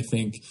bit. But I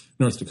think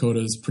North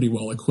Dakota is pretty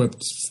well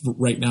equipped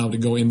right now to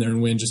go in there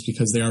and win just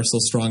because they are so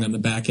strong on the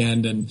back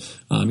end. And,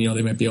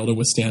 they might be able to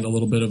withstand a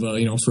little bit of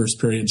a, first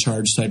period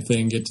charge type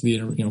thing, get to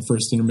the,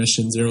 first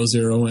intermission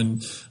 0-0.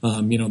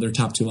 And, their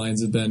top 2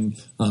 lines have been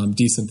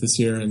decent this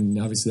year, and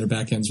obviously their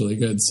back end's really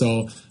good.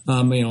 So,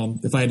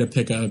 if I had to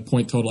pick a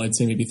point total, I'd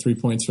say maybe 3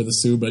 points for the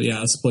Sioux, but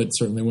yeah, a split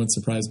certainly wouldn't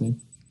surprise me.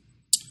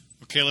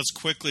 Okay, let's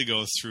quickly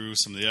go through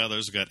some of the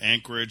others. We've got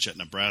Anchorage at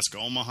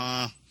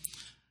Nebraska-Omaha.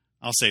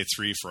 I'll say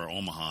 3 for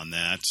Omaha on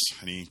that.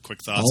 Any quick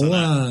thoughts on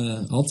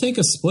that? I'll take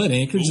a split.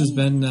 Anchorage has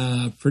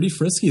been pretty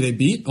frisky. They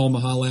beat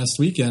Omaha last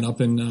weekend up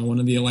in one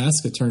of the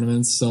Alaska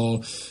tournaments,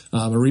 so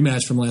a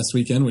rematch from last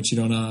weekend, which you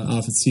don't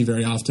often see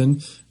very often.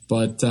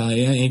 But,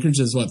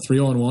 Anchorage is,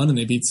 3-0-1, and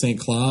they beat St.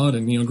 Cloud.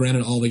 And,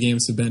 granted, all the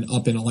games have been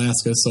up in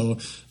Alaska, so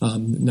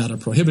not a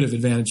prohibitive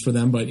advantage for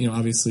them. But,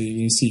 obviously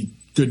you see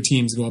good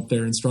teams go up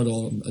there and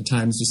struggle at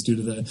times just due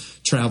to the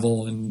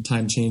travel and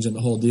time change and the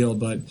whole deal.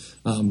 But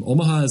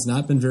Omaha has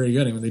not been very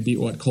good. I mean, they beat,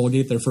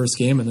 Colgate their first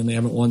game, and then they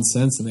haven't won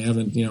since, and they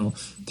haven't,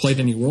 played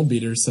any world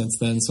beaters since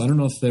then. So I don't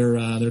know if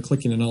they're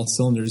clicking in all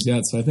cylinders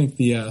yet. So I think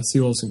the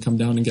Seawolves can come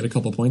down and get a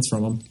couple points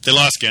from them. They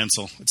lost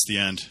Gensel. It's the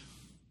end.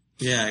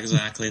 Yeah,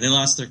 exactly. They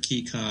lost their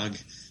key cog.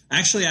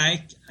 Actually,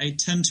 I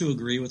tend to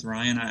agree with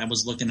Ryan. I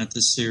was looking at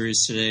this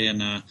series today,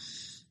 and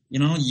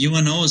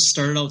UNO has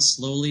started out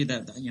slowly.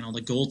 That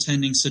the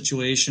goaltending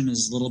situation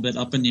is a little bit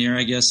up in the air.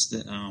 I guess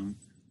that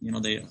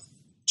they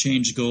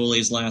changed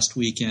goalies last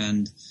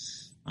weekend.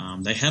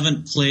 They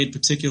haven't played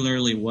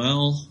particularly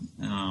well,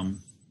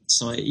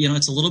 so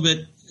it's a little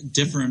bit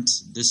different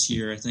this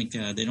year. I think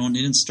they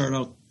didn't start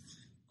out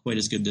quite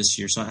as good this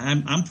year. So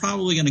I'm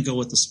probably going to go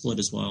with the split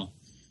as well.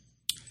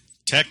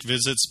 Tech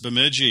visits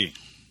Bemidji.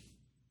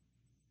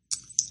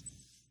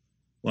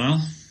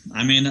 Well,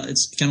 I mean,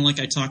 it's kind of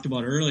like I talked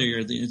about earlier.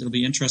 It'll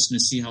be interesting to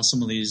see how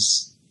some of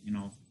these,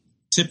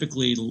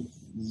 typically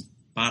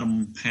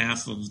bottom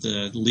half of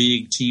the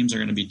league teams are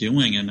going to be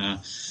doing, and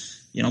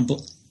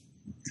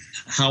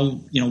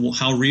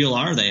how real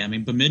are they? I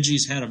mean,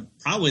 Bemidji's had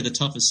probably the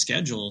toughest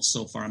schedule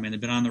so far. I mean,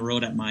 they've been on the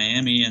road at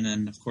Miami and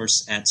then, of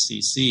course, at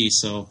CC.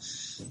 So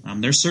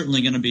they're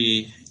certainly going to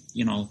be,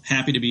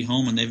 happy to be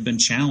home, and they've been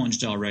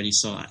challenged already.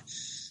 So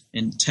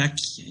in Tech,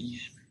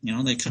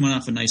 they coming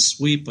off a nice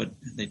sweep, but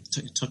they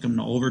took them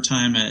to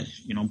overtime at,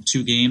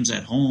 2 games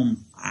at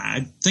home.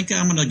 I think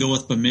I'm going to go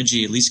with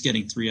Bemidji, at least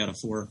getting 3 out of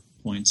 4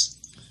 points.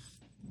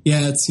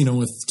 Yeah, it's,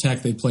 with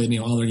Tech, they played,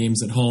 all their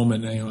games at home,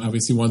 and,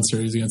 obviously one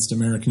series against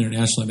American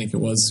International, I think it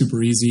was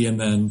super easy, and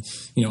then,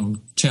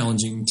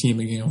 challenging team,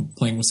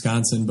 playing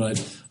Wisconsin. But,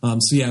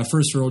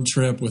 first road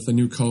trip with a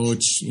new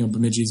coach,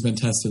 Bemidji's been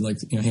tested, like,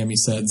 Hammy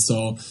said.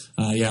 So,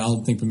 I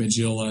think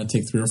Bemidji will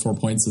take 3 or 4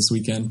 points this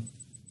weekend.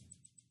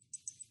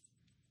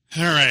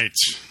 All right.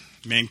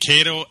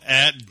 Mankato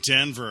at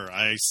Denver.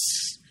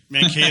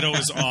 Mankato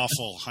is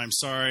awful. I'm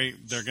sorry.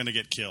 They're going to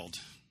get killed.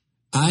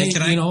 They're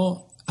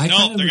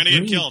going to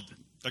get killed.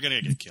 They're going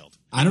to get killed.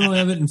 I don't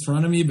have it in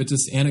front of me, but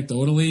just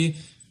anecdotally,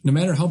 no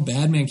matter how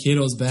bad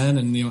Mankato's been,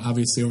 and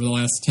obviously over the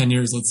last 10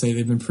 years, let's say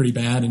they've been pretty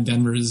bad, and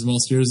Denver's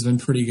most years have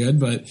been pretty good,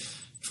 but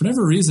for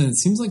whatever reason, it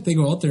seems like they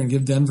go out there and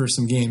give Denver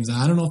some games.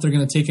 I don't know if they're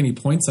going to take any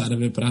points out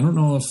of it, but I don't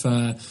know if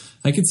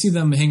I could see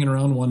them hanging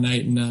around one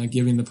night and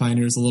giving the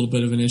Pioneers a little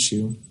bit of an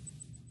issue.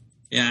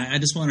 Yeah, I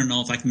just want to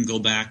know if I can go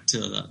back to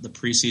the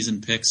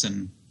preseason picks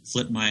and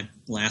flip my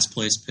last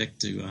place pick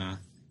to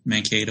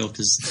Mankato,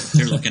 because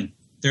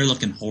they're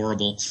looking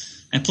horrible,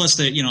 and plus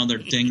they're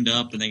dinged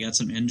up and they got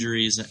some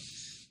injuries.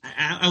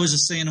 I was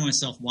just saying to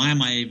myself, why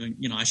am I even,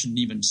 I shouldn't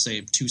even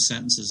say 2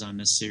 sentences on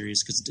this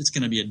series, because it's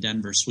going to be a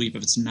Denver sweep.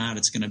 If it's not,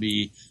 it's going to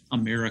be a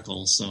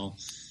miracle. So,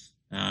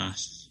 and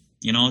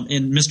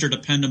Mr.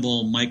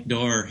 Dependable, Mike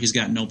Dorr, he's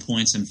got no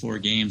points in 4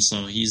 games.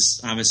 So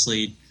he's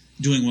obviously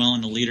doing well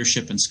in the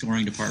leadership and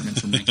scoring department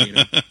for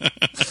Mankato.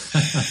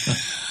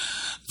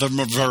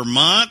 The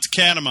Vermont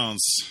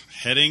Catamounts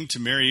heading to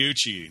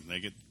Mariucci. They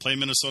get play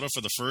Minnesota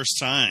for the first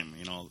time.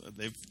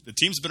 The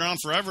team's been around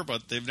forever,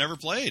 but they've never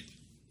played.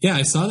 Yeah,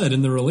 I saw that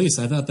in the release.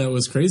 I thought that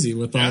was crazy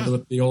with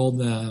the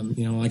old, I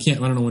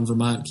don't know when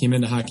Vermont came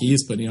into Hockey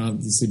East, but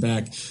obviously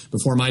back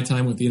before my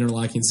time with the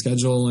interlocking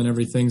schedule and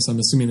everything. So I'm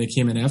assuming they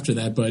came in after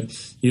that. But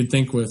you'd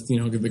think with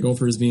the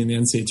Gophers being in the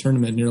NCAA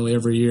tournament nearly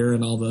every year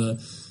and all the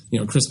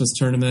Christmas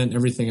tournament and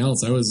everything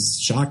else, I was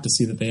shocked to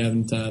see that they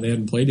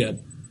hadn't played yet.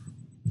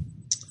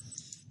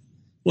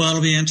 Well,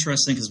 it'll be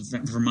interesting because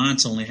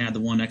Vermont's only had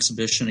the one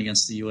exhibition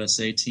against the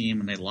USA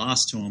team, and they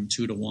lost to them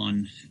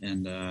 2-1.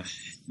 And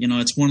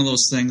it's one of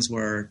those things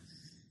where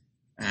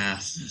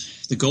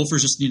the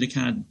Gophers just need to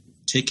kind of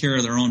take care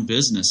of their own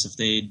business. If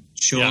they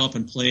show up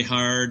and play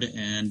hard,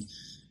 and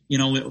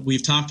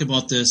we've talked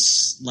about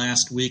this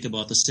last week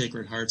about the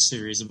Sacred Heart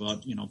series,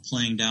 about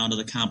playing down to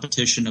the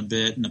competition a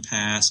bit in the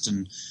past,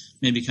 and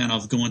maybe kind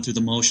of going through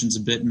the motions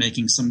a bit,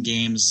 making some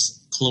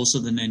games closer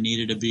than they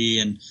needed to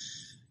be, and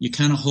you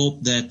kind of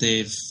hope that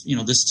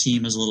this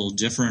team is a little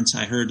different.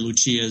 I heard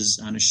Lucia's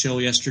on a show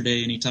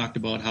yesterday, and he talked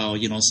about how,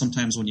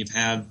 sometimes when you've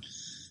had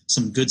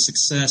some good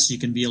success, you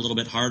can be a little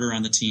bit harder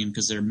on the team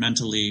because they're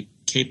mentally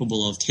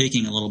capable of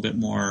taking a little bit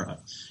more,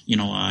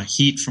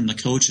 heat from the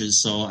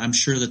coaches. So I'm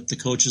sure that the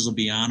coaches will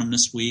be on them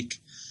this week,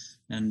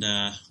 and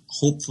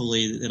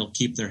hopefully it'll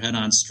keep their head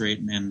on straight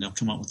and they'll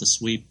come out with a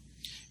sweep.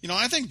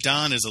 I think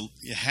Don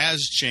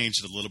has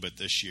changed a little bit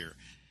this year.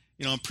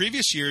 In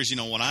previous years,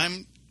 when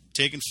I'm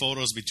taking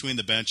photos between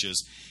the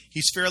benches,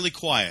 he's fairly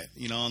quiet.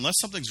 Unless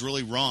something's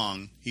really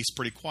wrong, he's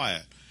pretty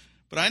quiet.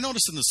 But I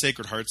noticed in the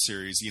Sacred Heart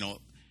series,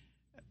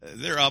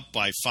 they're up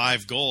by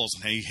 5 goals,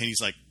 and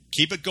he's like,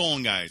 keep it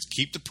going, guys.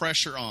 Keep the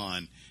pressure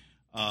on.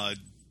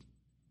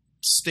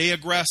 Stay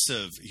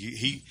aggressive.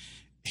 He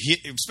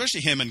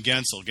especially him and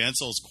Gensel.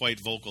 Gensel's quite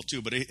vocal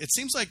too, but it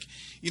seems like,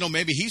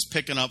 maybe he's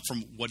picking up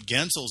from what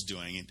Gensel's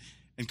doing and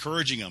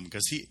encouraging him,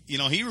 because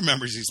he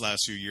remembers these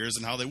last few years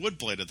and how they would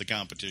play at the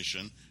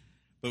competition.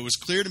 But it was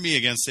clear to me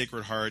against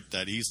Sacred Heart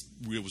that he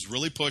was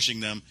really pushing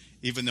them,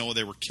 even though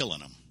they were killing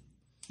them.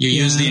 You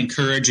use the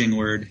encouraging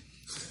word.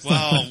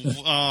 Well,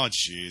 oh,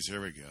 jeez,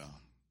 here we go.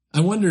 I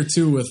wonder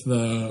too with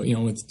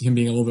with him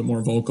being a little bit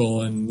more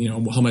vocal and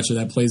how much of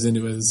that plays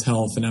into his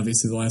health, and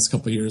obviously the last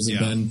couple of years have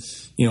been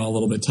a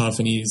little bit tough,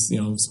 and he's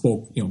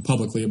spoke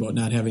publicly about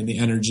not having the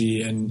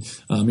energy, and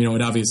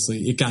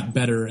it got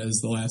better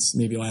as the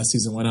last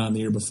season went on.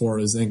 The year before,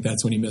 I think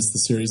that's when he missed the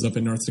series up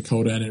in North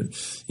Dakota, and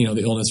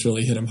the illness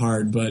really hit him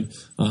hard. But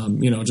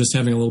just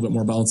having a little bit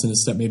more bounce in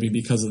his step, maybe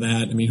because of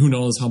that. I mean, who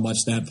knows how much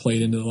that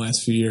played into the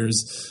last few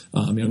years?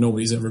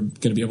 Nobody's ever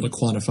going to be able to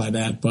quantify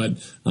that, but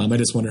I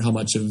just wonder how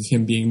much of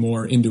him being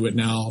more into it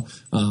now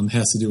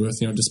has to do with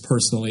just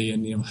personally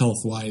and health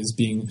wise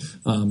being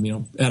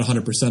at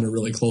 100% or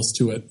really close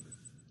to it.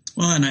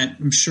 Well, and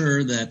I'm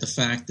sure that the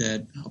fact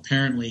that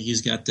apparently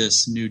he's got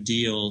this new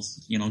deal,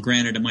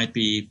 granted it might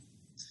be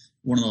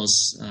one of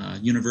those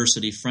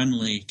university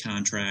friendly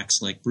contracts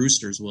like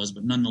Brewster's was,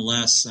 but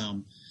nonetheless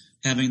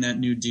having that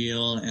new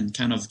deal and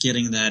kind of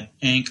getting that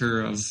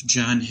anchor of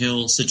John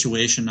Hill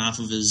situation off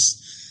of his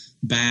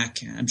back,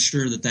 I'm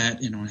sure that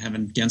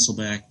having Gensel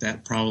back,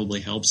 that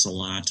probably helps a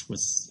lot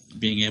with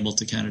being able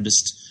to kind of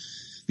just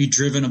be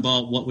driven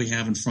about what we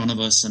have in front of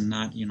us and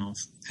not,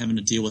 having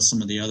to deal with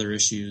some of the other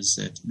issues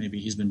that maybe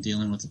he's been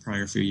dealing with the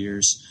prior few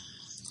years.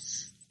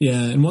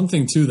 Yeah, and one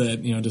thing too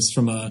that just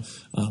from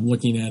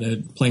looking at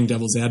it, playing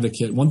devil's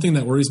advocate, one thing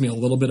that worries me a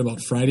little bit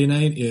about Friday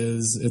night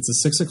is it's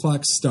a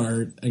 6:00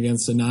 start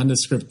against a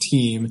nondescript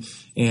team,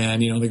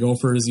 and the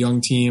Gophers, young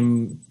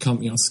team,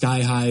 come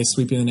sky high,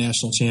 sweeping the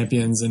national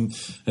champions, and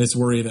I just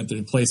worry that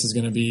the place is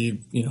going to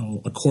be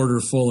a quarter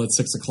full at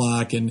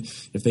 6:00, and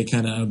if they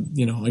kind of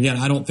again,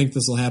 I don't think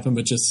this will happen,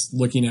 but just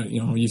looking at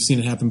you've seen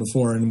it happen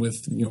before, and with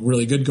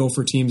really good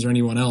Gopher teams or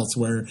anyone else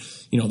where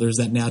there's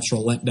that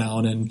natural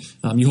letdown,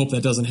 and you hope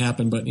that doesn't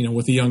happen, but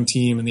with a young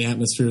team and the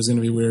atmosphere is going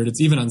to be weird.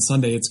 It's even on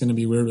Sunday, it's going to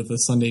be weird with the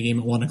Sunday game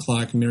at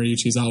 1:00.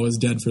 Mariucci's always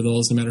dead for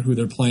those, no matter who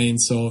they're playing.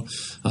 So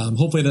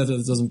hopefully that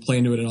doesn't play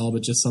into it at all,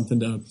 but just something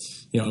to,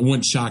 it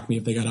wouldn't shock me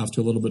if they got off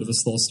to a little bit of a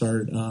slow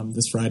start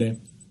this Friday.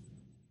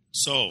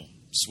 So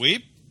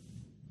Sweep?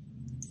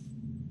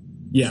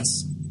 Yes.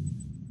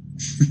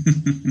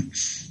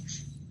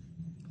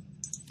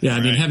 Yeah, I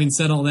mean, having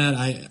said all that,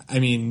 I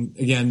mean,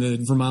 again, the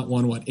Vermont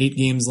won, 8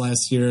 games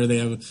last year. They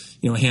have,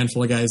 a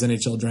handful of guys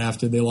NHL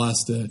drafted. They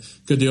lost a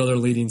good deal of their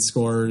leading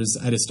scorers.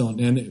 I just don't,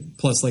 and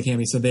plus, like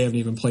Hammy said, they haven't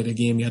even played a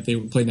game yet. They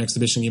played an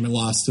exhibition game and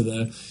lost to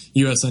the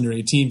U.S.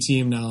 under-18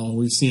 team. Now,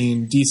 we've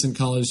seen decent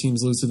college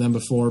teams lose to them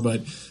before,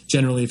 but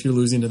generally, if you're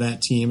losing to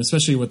that team,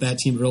 especially with that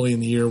team early in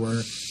the year where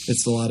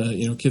it's a lot of,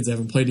 kids that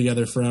haven't played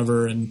together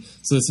forever, and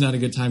so it's not a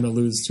good time to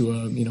lose to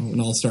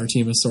an all-star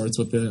team of sorts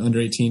with the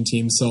under-18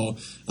 team. So,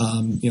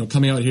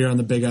 coming out here on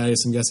the big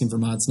ice, I'm guessing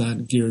Vermont's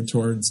not geared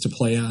towards to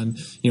play on,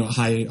 a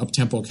high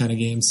up-tempo kind of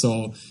game.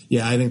 So,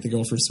 yeah, I think they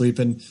go for sweep.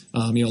 And,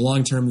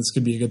 long-term, this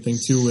could be a good thing,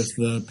 too, with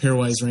the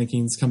pairwise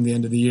rankings come the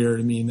end of the year.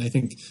 I mean, I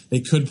think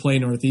they could play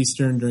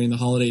Northeastern during the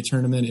holiday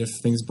tournament if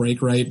things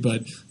break right.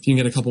 But if you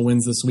can get a couple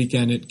wins this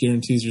weekend, it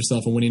guarantees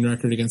yourself a winning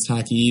record against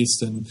Hockey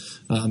East. And,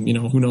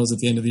 who knows at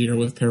the end of the year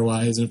with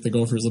pairwise and if the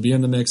Gophers will be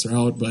in the mix or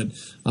out. But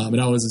it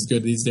always is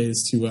good these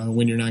days to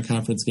win your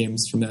non-conference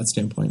games from that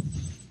standpoint.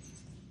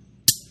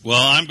 Well,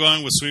 I'm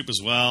going with sweep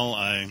as well.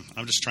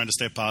 I'm just trying to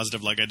stay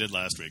positive like I did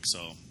last week.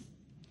 So,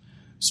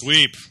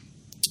 sweep.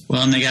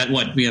 Well, and they got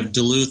we have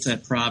Duluth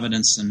at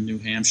Providence and New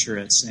Hampshire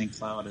at St.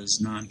 Cloud as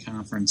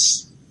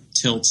non-conference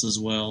tilts as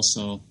well.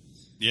 So,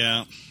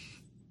 yeah,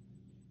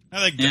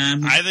 I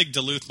think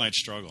Duluth might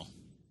struggle.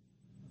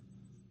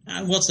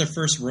 Well, it's their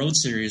first road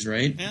series,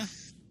 right?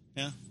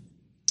 Yeah.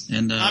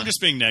 And I'm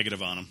just being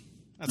negative on them.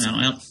 That's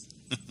all.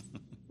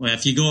 Well,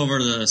 if you go over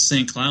to the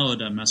St.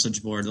 Cloud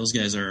message board, those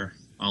guys are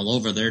all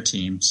over their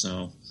team.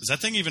 So, does that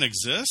thing even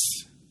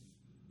exist?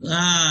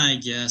 I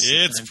guess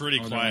it's pretty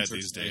quiet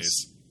these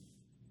days.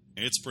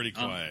 It's pretty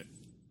quiet.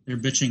 They're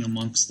bitching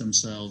amongst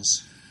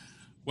themselves.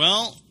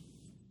 Well,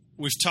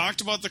 we've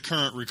talked about the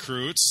current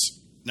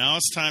recruits. Now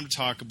it's time to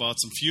talk about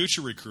some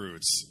future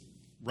recruits.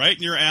 Right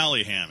in your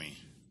alley, Hammy.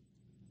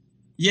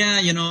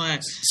 Yeah,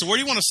 So where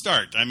do you want to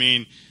start? I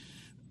mean,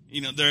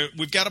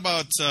 we've got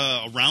about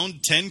around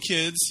 10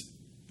 kids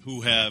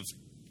who have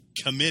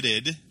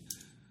committed,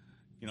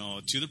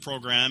 to the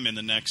program in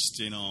the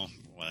next,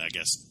 I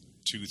guess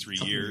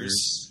 2-3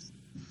 years.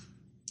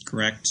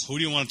 Correct. Who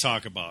do you want to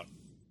talk about?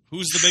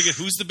 Who's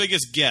the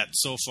biggest get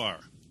so far?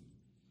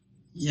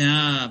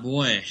 Yeah,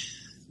 boy.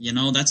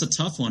 That's a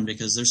tough one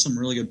because there's some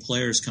really good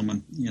players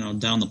coming,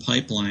 down the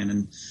pipeline,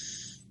 and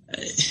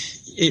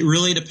it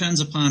really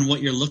depends upon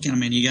what you're looking. I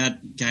mean, you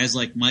got guys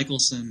like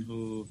Michelson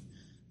who,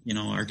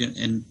 are going,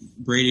 and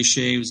Brady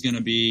Shea who's going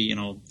to be,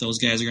 those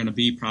guys are going to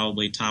be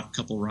probably top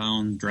couple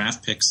round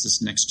draft picks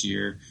this next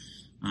year.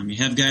 You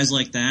have guys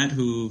like that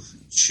who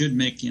should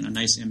make a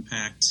nice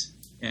impact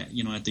at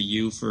the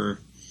U for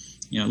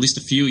at least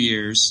a few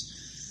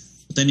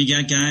years. But then you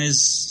got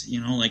guys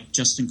like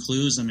Justin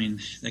Clues. I mean,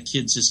 that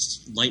kid's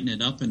just lighting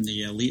it up in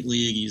the elite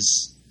league.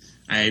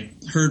 I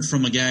heard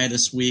from a guy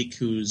this week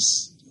who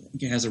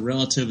has a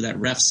relative that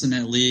refs in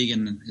that league,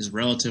 and his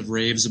relative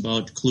raves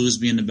about Clues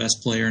being the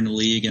best player in the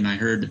league. And I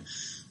heard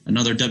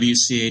another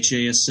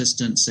WCHA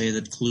assistant say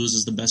that Clues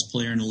is the best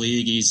player in the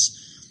league. He's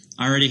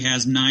already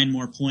has 9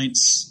 more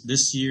points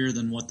this year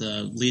than what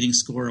the leading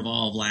scorer of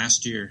all of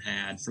last year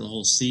had for the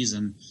whole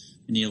season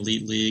in the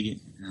elite league.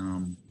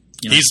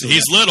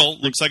 He's little,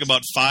 looks like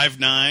about 5'9",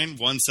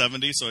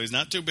 170, so he's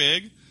not too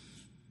big.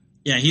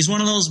 Yeah, he's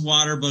one of those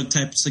water bug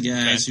types of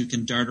guys who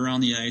can dart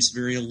around the ice,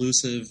 very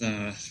elusive,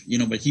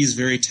 but he's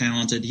very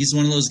talented. He's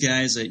one of those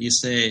guys that you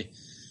say,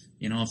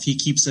 if he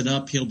keeps it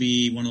up, he'll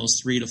be one of those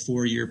 3 to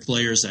 4 year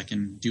players that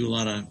can do a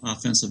lot of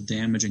offensive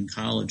damage in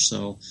college.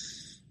 So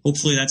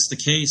hopefully that's the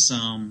case.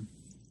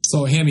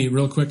 So, Hammy,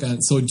 real quick,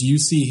 so do you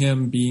see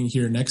him being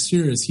here next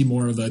year? Is he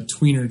more of a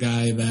tweener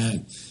guy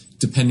that,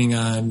 depending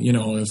on,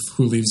 if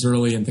who leaves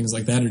early and things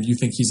like that, or do you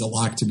think he's a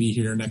lock to be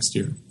here next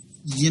year?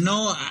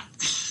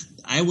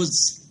 I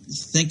was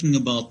thinking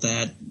about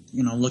that,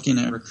 looking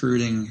at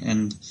recruiting,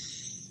 and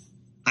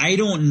I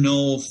don't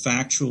know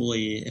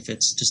factually if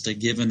it's just a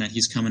given that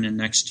he's coming in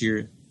next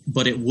year,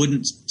 but it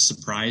wouldn't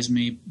surprise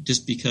me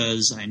just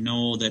because I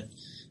know that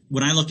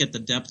when I look at the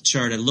depth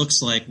chart, it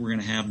looks like we're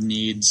going to have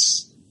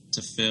needs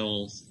to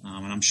fill,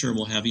 and I'm sure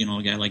we'll have,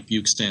 a guy like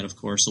Bukestad, of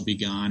course, will be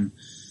gone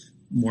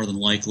more than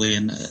likely.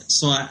 And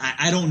so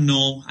I don't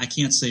know. I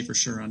can't say for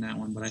sure on that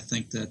one, but I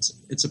think that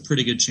it's a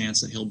pretty good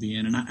chance that he'll be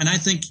in. And I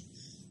think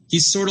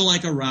he's sort of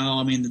like a Rao.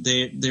 I mean,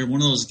 they're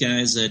one of those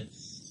guys that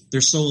they're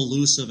so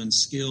elusive and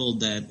skilled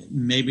that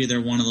maybe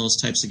they're one of those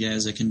types of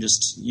guys that can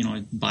just,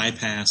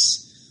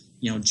 bypass,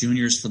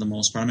 juniors for the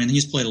most part. I mean,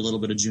 he's played a little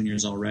bit of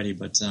juniors already,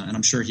 but and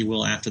I'm sure he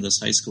will after this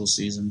high school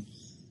season.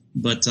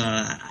 But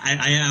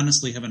I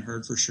honestly haven't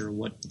heard for sure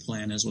what the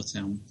plan is with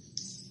him.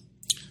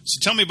 So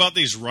tell me about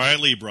these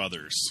Riley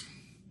brothers.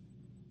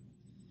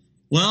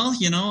 Well,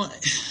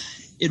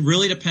 it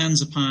really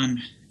depends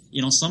upon,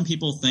 some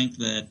people think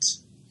that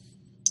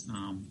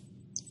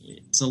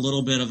it's a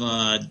little bit of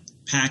a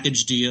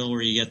package deal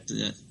where you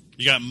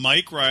got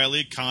Mike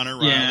Riley, Connor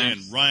Riley,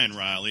 and Ryan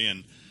Riley,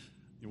 and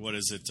what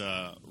is it?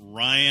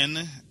 Ryan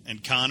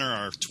and Connor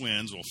are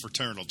twins, well,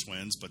 fraternal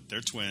twins, but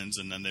they're twins,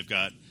 and then they've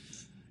got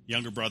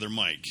younger brother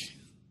Mike.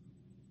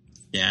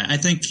 Yeah, I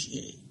think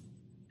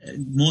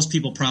most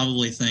people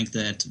probably think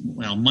that,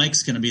 well,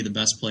 Mike's going to be the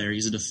best player.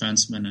 He's a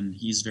defenseman, and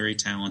he's very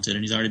talented,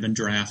 and he's already been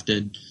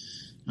drafted.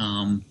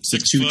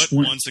 6 foot,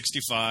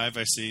 165,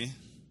 I see.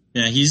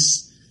 Yeah,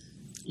 he's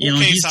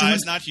he's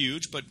size, not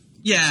huge, but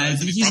yeah,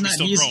 he's not.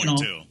 Still growing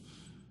too.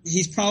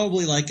 He's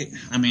probably like,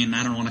 I mean,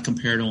 I don't want to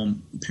compare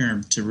him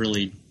to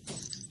really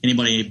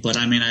anybody, but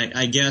I mean,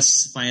 I guess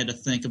if I had to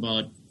think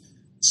about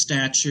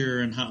stature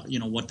and how,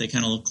 what they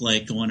kind of look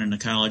like going into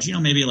college,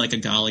 maybe like a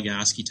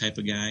Goligoski type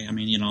of guy. I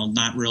mean,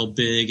 not real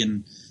big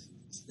and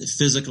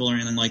physical or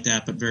anything like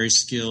that, but very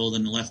skilled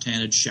and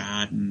left-handed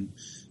shot and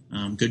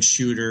good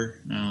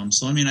shooter.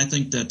 So, I mean, I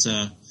think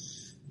that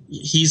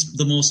he's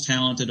the most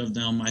talented of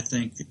them. I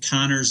think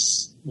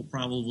Connors will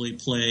probably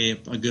play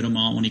a good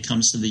amount when he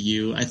comes to the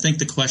U. I think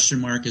the question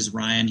mark is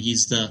Ryan.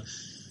 He's the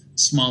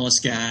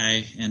smallest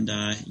guy, and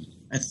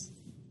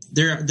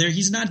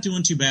he's not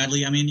doing too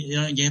badly. I mean,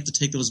 you have to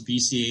take those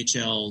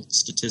BCHL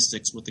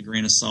statistics with a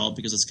grain of salt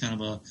because it's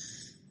kind of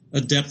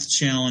a depth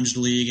challenged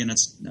league, and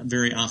it's a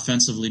very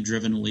offensively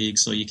driven league.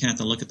 So you can't have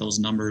to look at those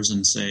numbers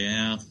and say,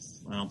 yeah,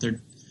 well,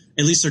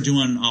 at least they're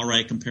doing all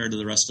right compared to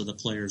the rest of the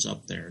players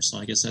up there. So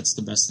I guess that's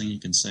the best thing you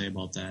can say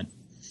about that.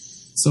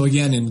 So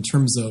again, in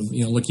terms of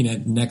looking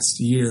at next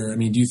year, I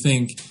mean, do you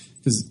think,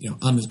 because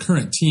on the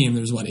current team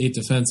there's 8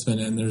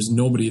 defensemen and there's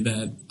nobody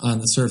that on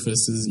the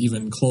surface is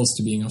even close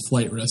to being a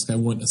flight risk, I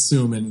wouldn't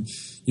assume. And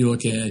you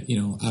look at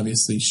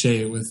obviously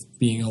Shea with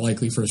being a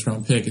likely first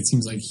round pick, it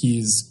seems like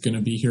he's going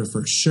to be here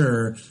for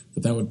sure,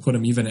 but that would put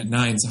him even at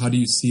 9. So how do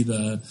you see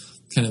the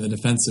kind of the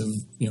defensive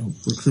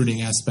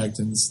recruiting aspect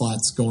and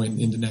slots going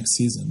into next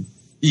season?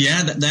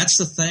 Yeah, that's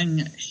the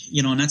thing,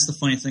 and that's the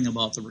funny thing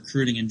about the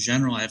recruiting in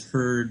general. I've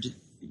heard,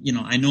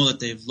 I know that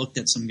they've looked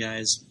at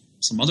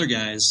some other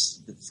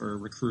guys for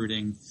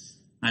recruiting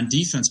on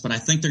defense, but I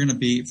think they're going to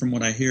be, from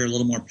what I hear, a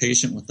little more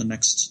patient with the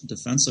next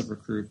defensive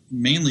recruit,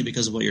 mainly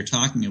because of what you're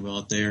talking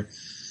about there.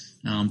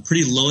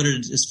 Pretty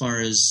loaded as far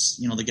as,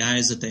 the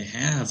guys that they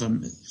have.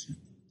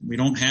 We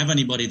don't have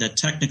anybody that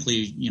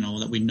technically,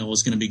 that we know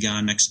is going to be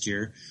gone next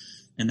year.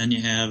 And then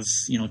you have,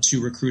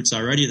 2 recruits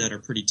already that are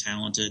pretty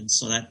talented.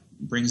 So that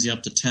brings you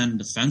up to 10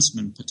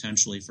 defensemen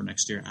potentially for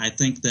next year. I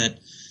think that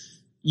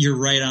you're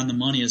right on the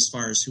money as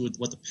far as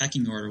what the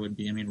pecking order would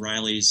be. I mean,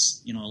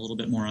 Riley's, a little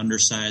bit more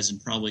undersized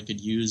and probably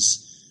could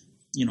use,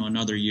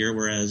 another year,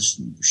 whereas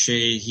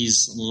Shea,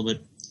 he's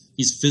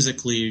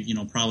physically,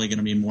 probably going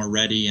to be more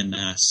ready, and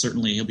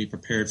certainly he'll be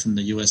prepared from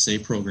the USA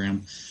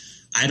program.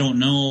 I don't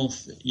know,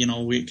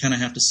 we kind of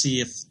have to see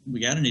if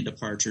we got any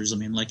departures. I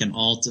mean, like an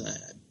alt,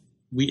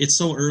 it's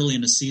so early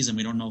in the season,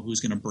 we don't know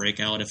who's going to break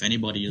out, if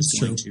anybody is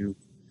going to.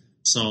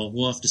 So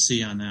we'll have to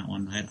see on that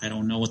one. I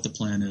don't know what the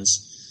plan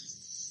is.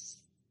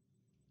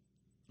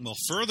 Well,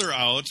 further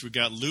out, we've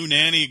got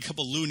a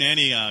couple Lou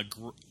Nanny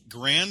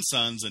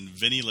grandsons, and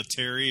Vinny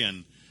Lettieri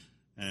and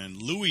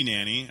Louie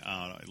Nanny,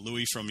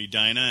 Louie from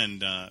Edina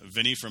and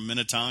Vinny from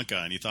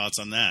Minnetonka. Any thoughts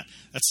on that?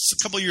 That's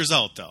a couple years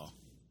out, though.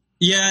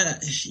 Yeah,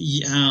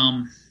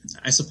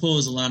 I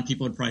suppose a lot of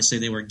people would probably say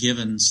they were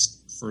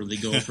givens for the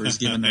Gophers,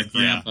 given their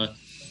grandpa.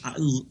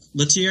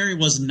 Lettieri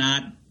was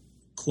not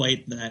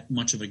quite that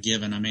much of a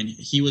given. I mean,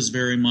 he was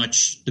very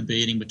much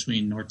debating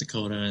between North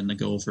Dakota and the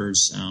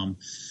Gophers.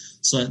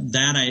 So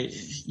that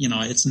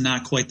it's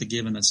not quite the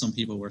given that some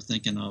people were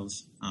thinking of.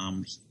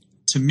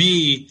 To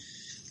me,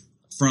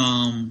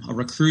 from a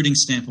recruiting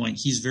standpoint,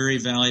 he's very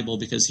valuable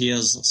because he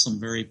has some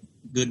very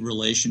good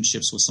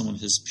relationships with some of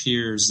his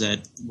peers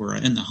that were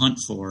in the hunt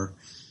for.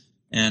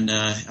 And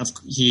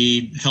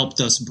he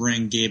helped us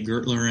bring Gabe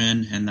Gertler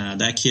in, and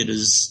that kid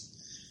is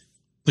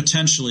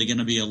potentially going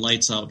to be a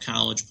lights-out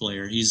college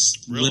player. He's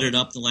lit it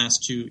up the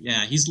last 2.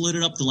 Yeah, he's lit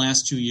it up the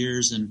last 2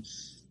 years, and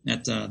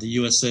at the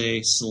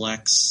USA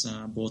selects,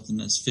 both in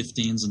his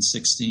 15s and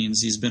 16s,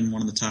 he's been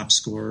one of the top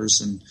scorers.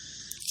 And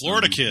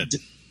Florida kid.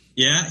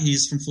 Yeah,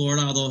 he's from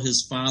Florida, although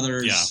his father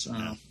is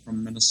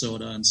from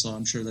Minnesota, and so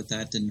I'm sure that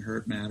didn't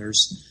hurt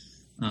matters.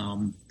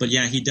 But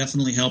yeah, he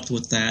definitely helped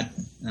with that.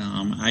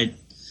 I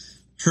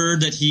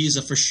heard that he's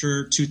a for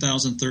sure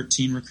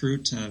 2013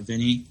 recruit,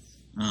 Vinny.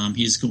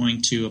 He's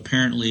going to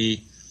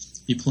apparently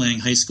be playing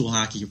high school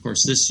hockey, of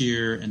course, this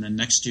year, and then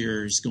next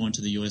year he's going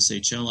to the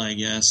USHL, I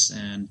guess,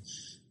 and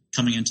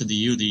coming into the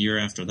U the year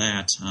after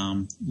that.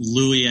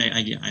 Louis,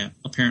 I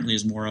apparently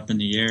is more up in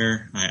the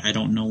air. I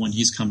don't know when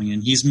he's coming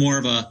in. He's more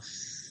of all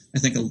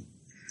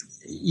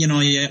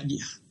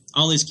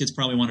these kids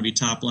probably want to be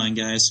top line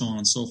guys, so on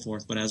and so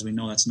forth, but as we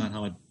know, that's not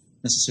how it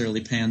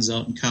necessarily pans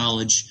out in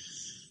college.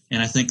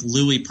 And I think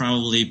Louis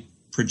probably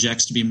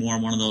projects to be more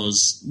one of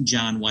those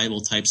John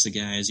Weibel types of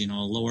guys, a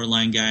lower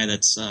line guy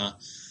that's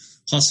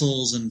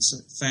hustles and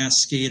fast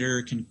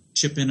skater, can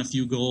chip in a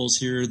few goals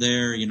here or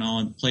there,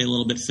 and play a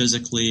little bit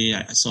physically.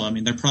 So, I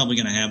mean, they're probably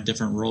going to have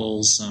different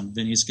roles.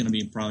 Vinny's going to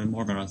be probably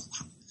more of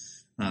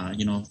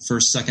a,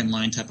 first, second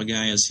line type of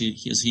guy as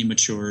he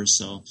matures.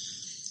 So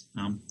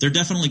they're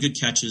definitely good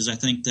catches. I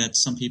think that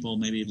some people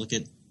maybe look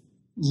at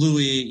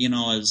Louis,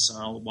 as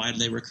why do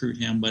they recruit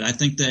him? But I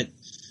think that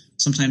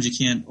sometimes you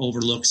can't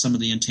overlook some of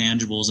the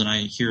intangibles, and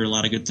I hear a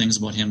lot of good things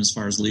about him as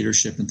far as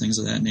leadership and things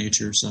of that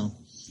nature. So.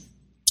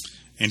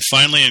 And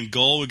finally, in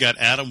goal, we got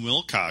Adam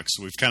Wilcox.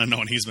 We've kind of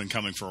known he's been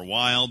coming for a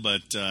while,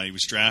 but he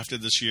was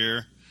drafted this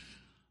year.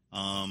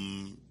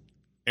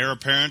 Heir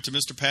apparent to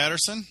Mr.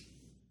 Patterson?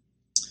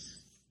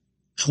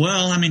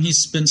 Well,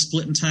 he's been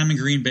splitting time in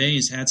Green Bay.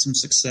 He's had some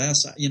success.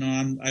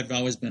 I've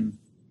always been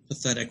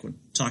pathetic with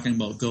talking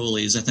about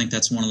goalies. I think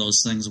that's one of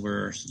those things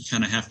where you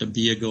kind of have to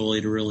be a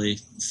goalie to really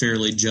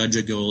fairly judge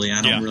a goalie.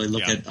 I don't really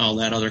look at all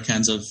that other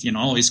kinds of,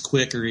 he's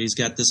quick or he's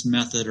got this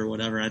method or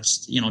whatever. I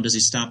just, does he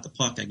stop the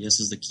puck, I guess,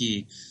 is the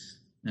key.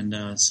 And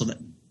so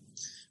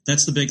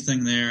that's the big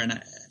thing there. And,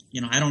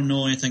 I don't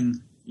know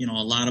anything, a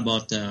lot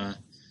about,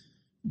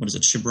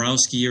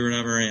 Shabrowski or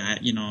whatever.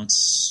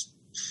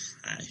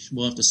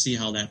 We'll have to see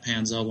how that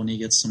pans out when he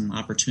gets some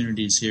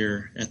opportunities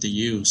here at the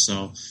U.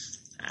 So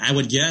I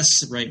would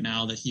guess right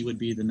now that he would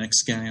be the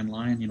next guy in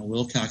line,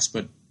 Wilcox,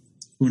 but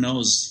who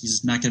knows?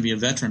 He's not going to be a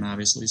veteran,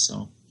 obviously.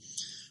 So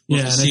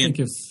I think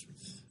I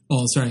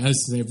was going to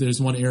say, if there's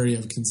one area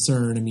of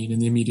concern, in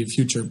the immediate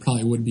future, it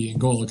probably would be in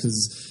goal,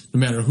 because no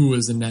matter who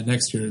is in net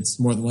next year, it's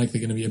more than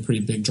likely going to be a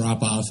pretty big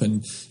drop-off.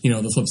 And,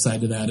 the flip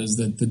side to that is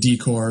that the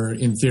D-core,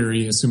 in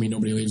theory, assuming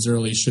nobody leaves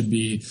early, should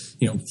be,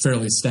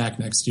 fairly stacked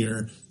next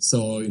year.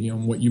 So,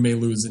 what you may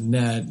lose in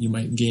net, you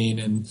might gain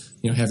in,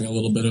 having a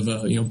little bit of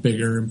a,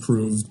 bigger,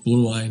 improved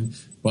blue line.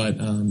 But,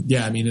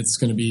 it's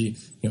going to be,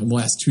 in the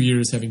last 2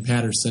 years, having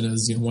Patterson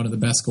as, one of the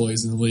best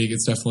goalies in the league,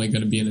 it's definitely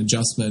going to be an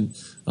adjustment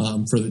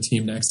for the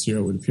team next year,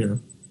 it would appear.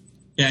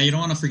 Yeah, you don't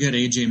want to forget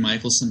A.J.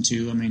 Michelson,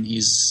 too.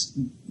 He's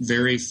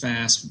very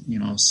fast,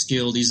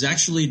 skilled. He's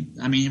actually,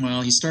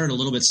 he started a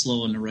little bit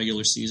slow in the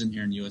regular season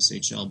here in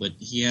USHL, but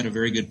he had a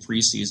very good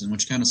preseason,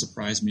 which kind of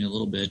surprised me a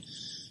little bit.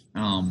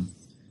 Kind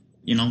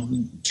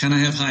of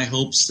have high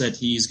hopes that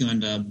he's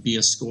going to be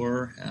a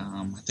scorer.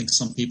 I think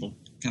some people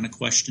kind of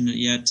question it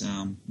yet.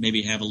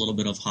 Maybe have a little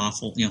bit of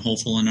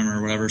hopeful in him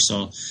or whatever.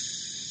 So,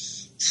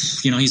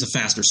 he's a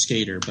faster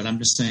skater, but I'm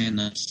just saying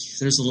that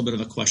there's a little bit of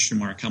a question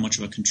mark how much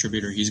of a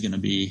contributor he's going to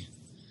be.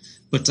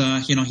 But,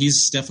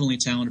 he's definitely a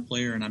talented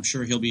player, and I'm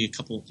sure he'll be a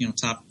couple,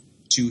 top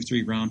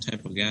 2-3 round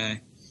type of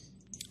guy.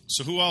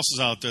 So who else is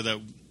out there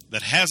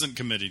that hasn't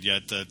committed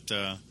yet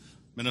that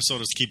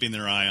Minnesota's keeping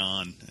their eye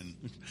on, and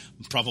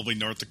probably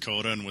North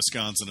Dakota and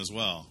Wisconsin as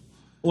well?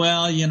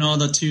 Well,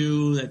 the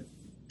two that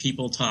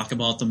people talk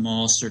about the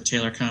most are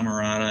Taylor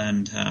Camerata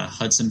and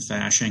Hudson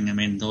Fashing.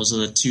 Those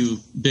are the two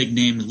big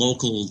name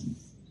local,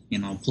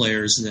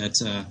 players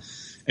that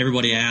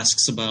everybody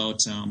asks about.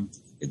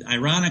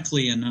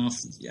 Ironically enough,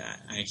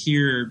 I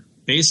hear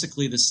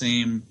basically the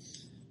same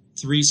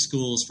three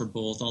schools for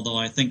both, although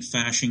I think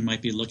Fashing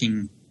might be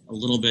looking a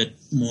little bit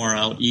more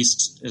out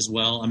east as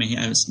well.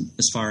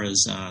 As far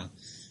as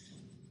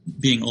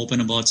being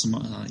open about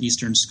some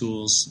eastern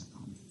schools.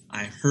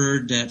 I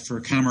heard that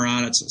for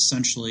Camerata, it's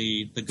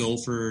essentially the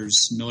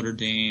Gophers, Notre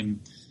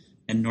Dame,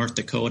 and North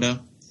Dakota.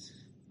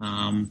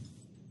 In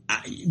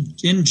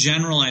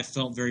general, I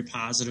felt very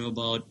positive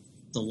about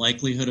the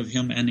likelihood of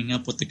him ending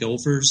up with the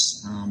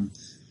Gophers.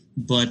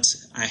 But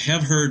I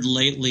have heard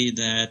lately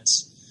that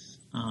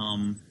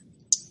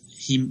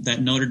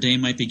that Notre Dame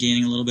might be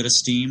gaining a little bit of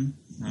steam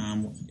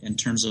in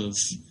terms of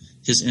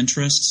his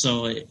interest.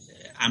 So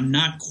I'm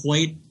not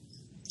quite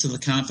to the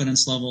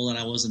confidence level that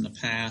I was in the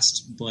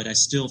past, but I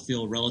still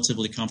feel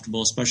relatively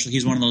comfortable, especially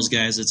he's one of those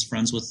guys that's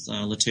friends with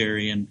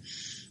Lettieri, and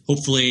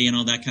hopefully,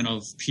 that kind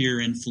of peer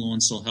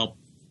influence will help,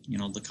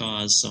 the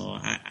cause. So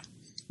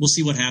we'll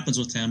see what happens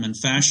with him. And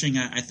Fashing,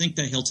 I think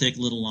that he'll take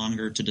a little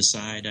longer to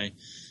decide. I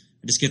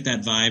just get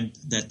that vibe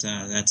that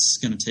that's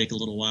going to take a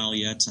little while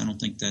yet. I don't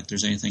think that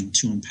there's anything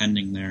too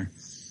impending there.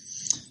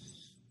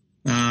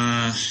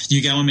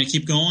 You want me to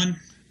keep going?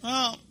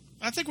 Well,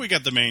 I think we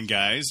got the main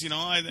guys.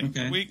 I think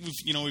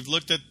we've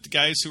looked at the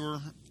guys who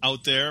are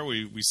out there.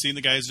 We've seen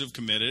the guys who have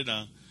committed.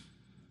 I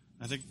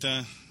think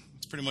that's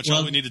pretty much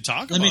all we need to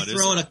talk about. Let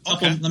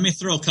me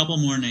throw a couple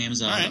more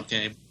names out. Right.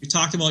 Okay, we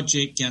talked about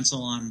Jake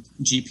Gensel on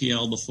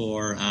GPL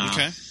before.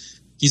 Okay,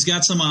 he's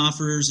got some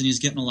offers and he's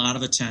getting a lot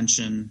of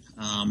attention.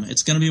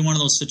 It's going to be one of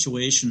those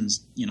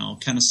situations,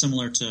 kind of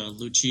similar to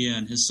Lucia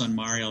and his son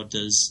Mario.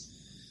 Does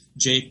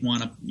Jake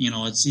want to?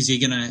 Is he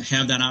going to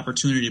have that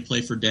opportunity to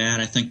play for Dad?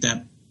 I think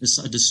that is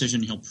a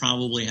decision he'll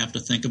probably have to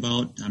think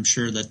about. I'm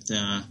sure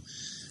that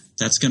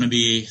that's going to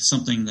be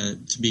something to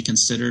be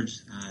considered.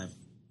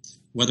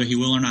 Whether he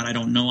will or not, I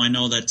don't know. I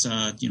know that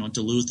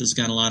Duluth has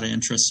got a lot of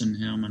interest in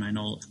him, and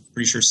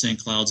pretty sure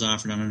St. Cloud's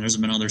offered him, and there's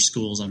been other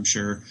schools, I'm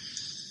sure.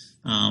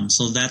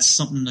 So that's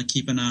something to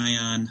keep an eye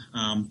on.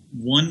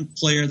 One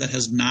player that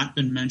has not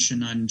been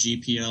mentioned on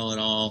GPL at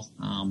all,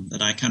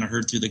 that I kind of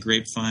heard through the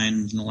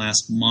grapevine in the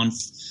last month.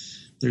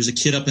 There's a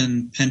kid up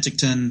in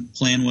Penticton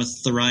playing with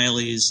the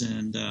Rileys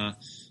and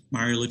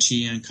Mario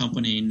Lucia and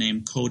company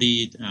named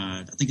Cody.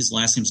 I think his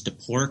last name's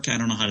DePork. I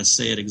don't know how to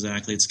say it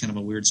exactly. It's kind of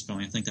a weird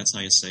spelling. I think that's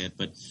how you say it.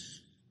 But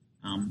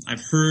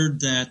I've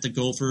heard that the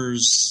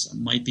Gophers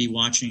might be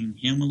watching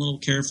him a little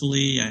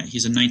carefully.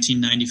 He's a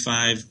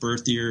 1995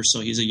 birth year,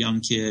 so he's a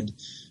young kid.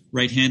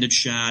 Right-handed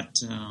shot,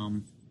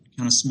 kind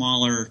of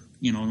smaller,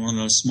 one of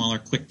those smaller,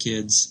 quick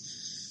kids.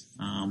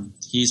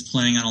 He's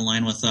playing on a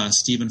line with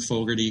Stephen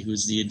Fogarty,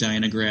 who's the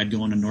Edina grad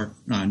going to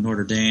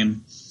Notre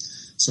Dame.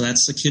 So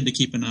that's a kid to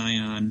keep an eye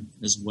on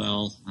as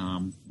well.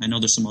 I know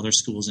there's some other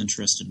schools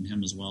interested in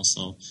him as well,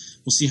 so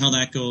we'll see how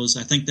that goes.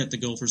 I think that the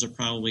Gophers will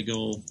probably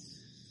go,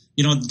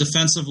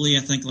 defensively,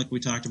 I think, like we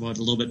talked about,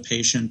 a little bit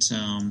patient.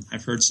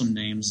 I've heard some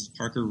names.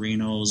 Parker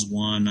Reno's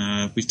one.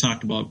 We've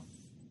talked about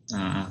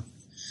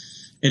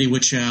Eddie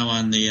Wichow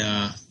on the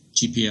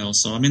GPL.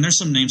 So, there's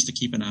some names to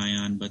keep an eye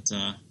on, but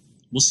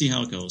we'll see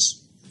how it goes.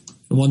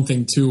 And one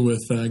thing, too,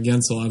 with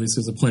Gensel,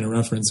 obviously, as a point of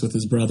reference with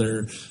his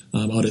brother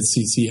out at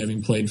CC,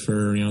 having played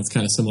for, it's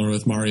kind of similar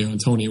with Mario and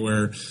Tony,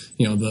 where,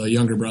 the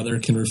younger brother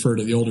can refer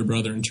to the older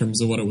brother in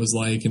terms of what it was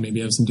like and maybe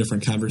have some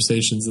different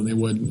conversations than they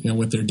would,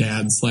 with their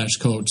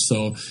dad/coach.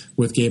 So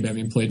with Gabe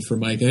having played for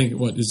Mike, I think it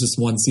was just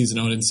one season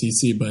out in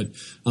CC, but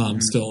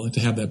still to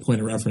have that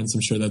point of reference, I'm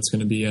sure that's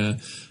going to be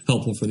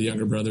helpful for the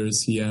younger brother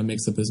as he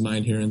makes up his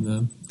mind here in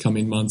the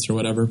coming months or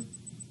whatever.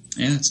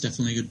 Yeah, that's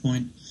definitely a good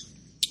point.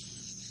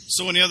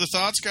 So any other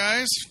thoughts,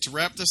 guys, to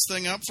wrap this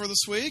thing up for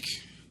this week?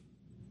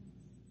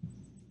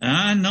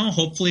 No.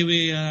 Hopefully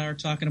we are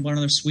talking about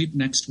another sweep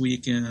next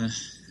week.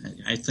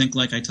 I think,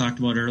 like I talked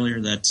about earlier,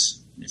 that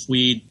if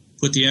we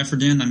put the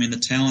effort in,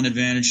 the talent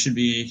advantage should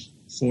be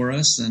for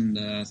us. And,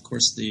 of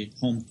course, the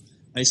home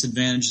ice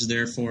advantage is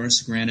there for us,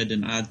 granted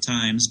in odd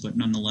times. But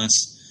nonetheless,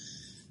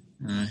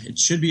 it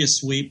should be a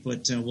sweep.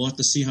 But we'll have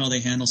to see how they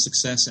handle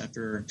success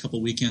after a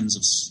couple weekends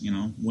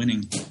of,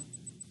 winning.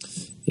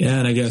 Yeah,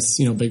 and I guess,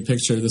 big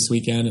picture this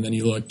weekend, and then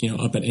you look,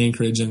 up at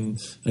Anchorage, and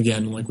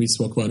again, like we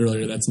spoke about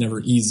earlier, that's never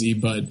easy,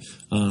 but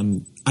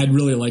I'd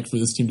really like for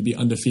this team to be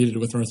undefeated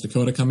with North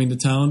Dakota coming to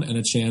town and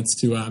a chance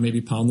to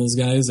maybe pound those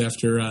guys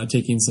after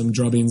taking some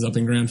drubbings up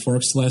in Grand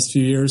Forks the last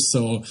few years.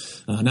 So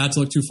not to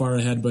look too far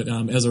ahead, but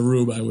as a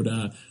Rube, I would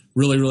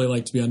really, really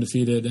like to be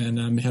undefeated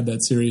and have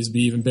that series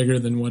be even bigger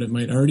than what it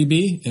might already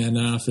be, and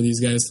for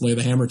these guys to lay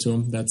the hammer to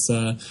them. That's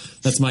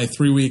my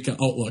 3-week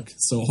outlook,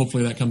 so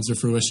hopefully that comes to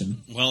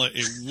fruition. Well,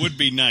 it would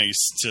be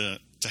nice to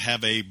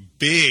have a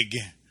big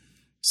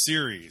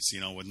series,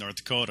 with North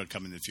Dakota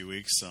coming in a few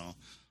weeks, so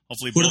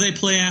hopefully... What do they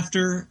play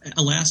after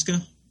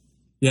Alaska?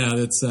 Yeah,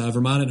 that's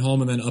Vermont at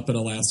home and then up at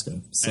Alaska.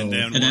 So. And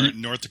then we're at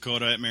North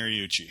Dakota at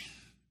Mariucci.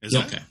 Is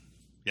yep. it? Okay.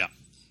 Yeah.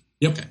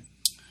 Yep. Okay.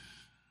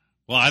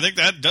 Well, I think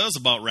that does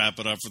about wrap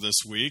it up for this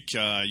week.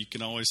 You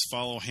can always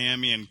follow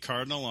Hammy and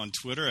Cardinal on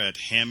Twitter at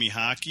Hammy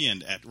Hockey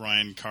and at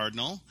Ryan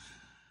Cardinal.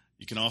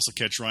 You can also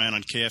catch Ryan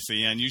on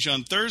KFAN, usually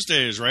on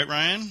Thursdays, right,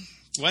 Ryan?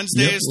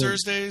 Wednesdays,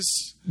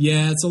 Thursdays?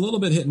 Yeah, it's a little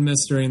bit hit and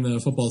miss during the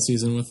football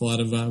season with a lot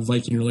of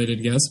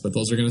Viking-related guests, but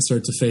those are going to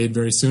start to fade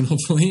very soon,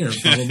 hopefully, or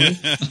probably.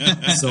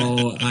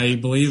 So I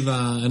believe,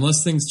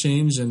 unless things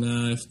change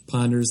and if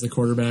Ponder's the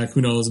quarterback,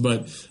 who knows,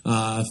 but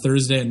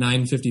Thursday at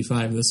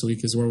 9:55 this week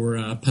is where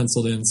we're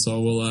penciled in,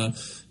 so we'll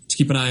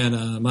keep an eye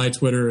on my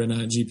Twitter and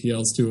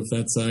GPL's too if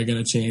that's going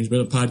to change,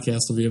 but the podcast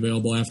will be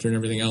available after and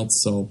everything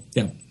else, so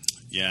yeah.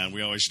 Yeah,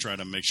 we always try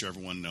to make sure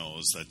everyone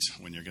knows that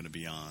when you're going to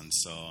be on,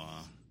 so...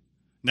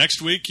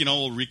 Next week,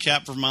 we'll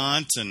recap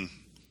Vermont and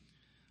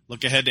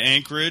look ahead to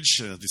Anchorage,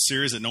 the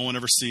series that no one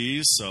ever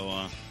sees.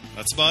 So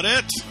that's about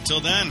it.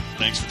 Until then,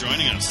 thanks for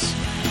joining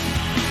us.